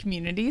doing their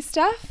community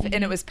stuff,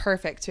 and it was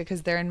perfect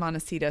because they're in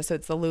Montecito, so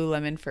it's the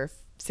Lululemon for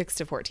 6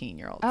 to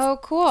 14-year-olds. Oh,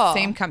 cool.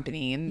 Same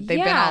company, and they've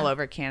been Yeah. all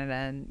over Canada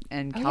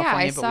and Oh, yeah,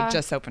 California, I but saw- we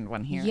just opened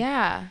one here.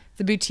 Yeah.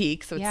 It's a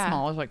boutique, so it's Yeah.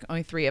 small. There's like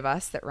only 3 of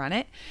us that run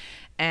it,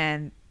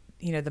 and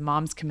you know the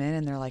moms come in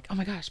and they're like, "Oh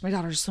my gosh, my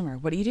daughter's a swimmer.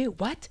 What do you do?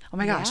 What? Oh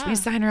my gosh, Yeah. we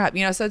sign her up."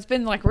 You know, so it's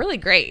been like really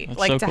great, That's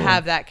like so to cool.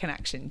 have that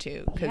connection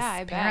too, because Yeah, I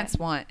bet. parents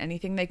want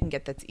anything they can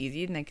get that's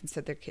easy, and they can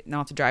sit their kid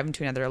not to drive them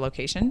to another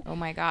location Oh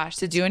my gosh.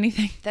 to do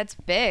anything. That's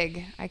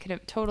big. I could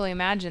totally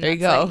imagine. There you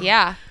That's go. like-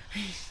 yeah.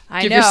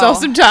 I Give know. yourself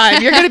some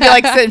time. You're gonna be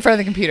like sit in front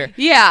of the computer.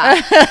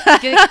 Yeah.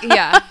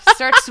 Yeah.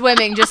 Start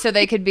swimming just so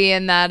they could be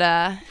in that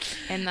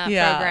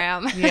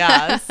program.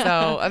 Yeah.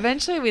 So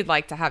eventually we'd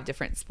like to have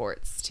different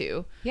sports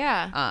too.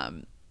 Yeah.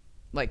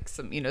 Like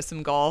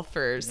some golf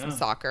or some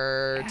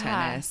soccer, Yeah.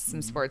 tennis,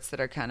 some sports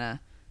that are kind of a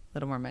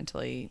little more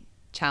mentally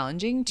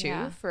challenging too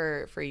Yeah.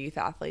 for youth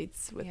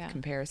athletes with Yeah.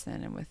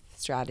 comparison and with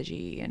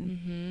strategy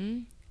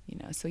and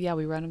Mm-hmm. so yeah,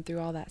 we run them through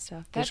all that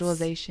stuff. That's-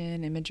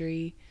 Visualization,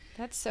 imagery.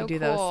 That's so We do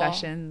cool. those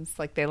sessions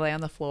like they lay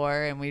on the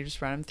floor and we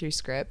just run them through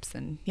scripts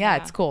and yeah.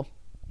 It's cool.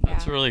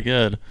 That's Yeah. really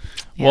good.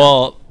 Yeah.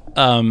 Well,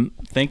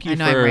 thank you I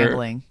know for I'm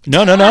rambling.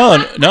 No,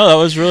 that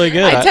was really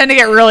good. I tend to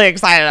get really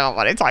excited about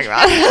what I talk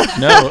about.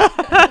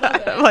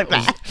 No, like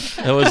that.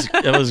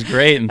 it was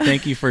great, and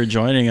thank you for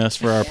joining us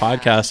for our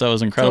podcast. That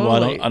was incredible.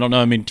 Totally. I don't know.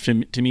 I mean,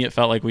 to me, it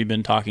felt like we've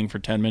been talking for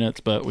 10 minutes,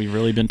 but we've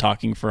really been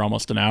talking for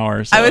almost an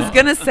hour. So. I was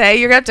gonna say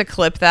you're gonna have to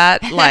clip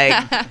that. Like,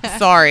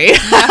 sorry.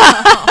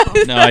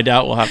 No, I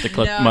doubt we'll have to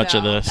clip much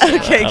of this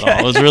Okay, at all.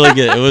 It was really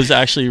good. It was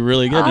actually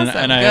really good,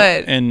 Awesome,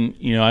 and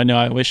good. I know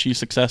I wish you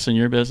success in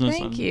your business.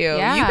 Thank and- you.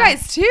 Yeah. You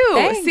guys too.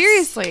 Thanks.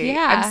 Seriously.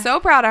 Yeah. I'm so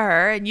proud of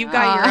her, and you've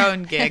got your Aw.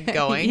 own gig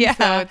going. Yeah.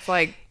 So it's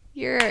like,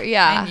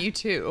 Yeah. and you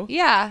too.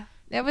 Yeah.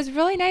 It was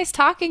really nice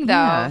talking though.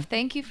 Yeah.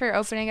 Thank you for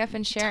opening up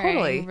and sharing.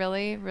 Totally.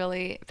 Really,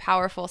 really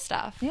powerful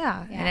stuff.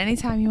 Yeah. And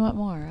anytime you want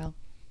more, I'll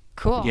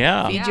Cool.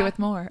 Yeah. feed you with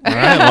more. All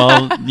right.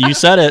 Well, you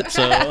said it.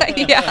 So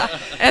yeah.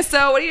 And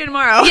so, what are you doing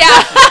tomorrow?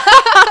 Yeah.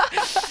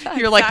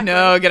 You're like,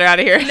 no, get her out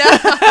of here. No.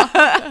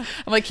 I'm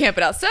like, camp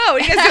it out. So,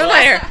 what are you guys doing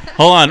later?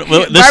 hold on.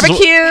 Well,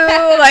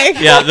 Barbecue. Like,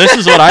 Yeah, this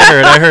is what I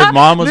heard. I heard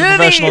mom was a Movies.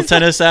 professional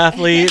tennis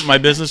athlete. My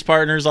business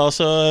partner's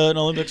also an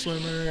Olympic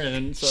swimmer,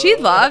 and so she'd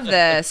love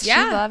this.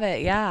 Yeah. She'd love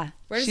it. Yeah.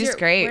 She's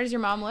great. Where does your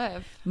mom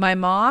live? My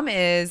mom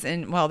is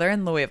they're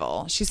in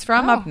Louisville. She's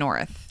from Oh. up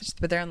north,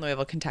 but they're in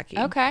Louisville, Kentucky.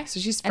 Okay. So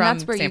she's And from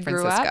that's where San you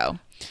grew Francisco. up?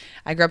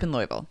 I grew up in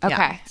Louisville. Okay.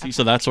 Yeah. See,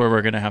 so that's where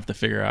we're gonna have to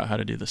figure out how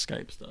to do the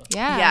Skype stuff.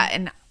 Yeah. Yeah,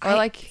 and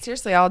Or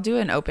seriously, I'll do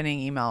an opening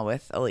email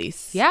with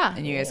Elise. Yeah.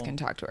 and you guys can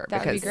talk to her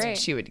That would be because great.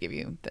 she would give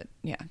you the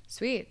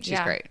Sweet. She's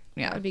yeah. great.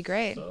 Yeah. That would be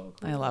great.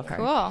 I love her.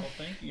 Cool.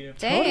 Thank you.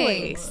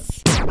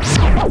 Thanks.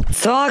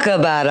 Talk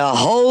about a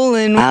hole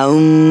in.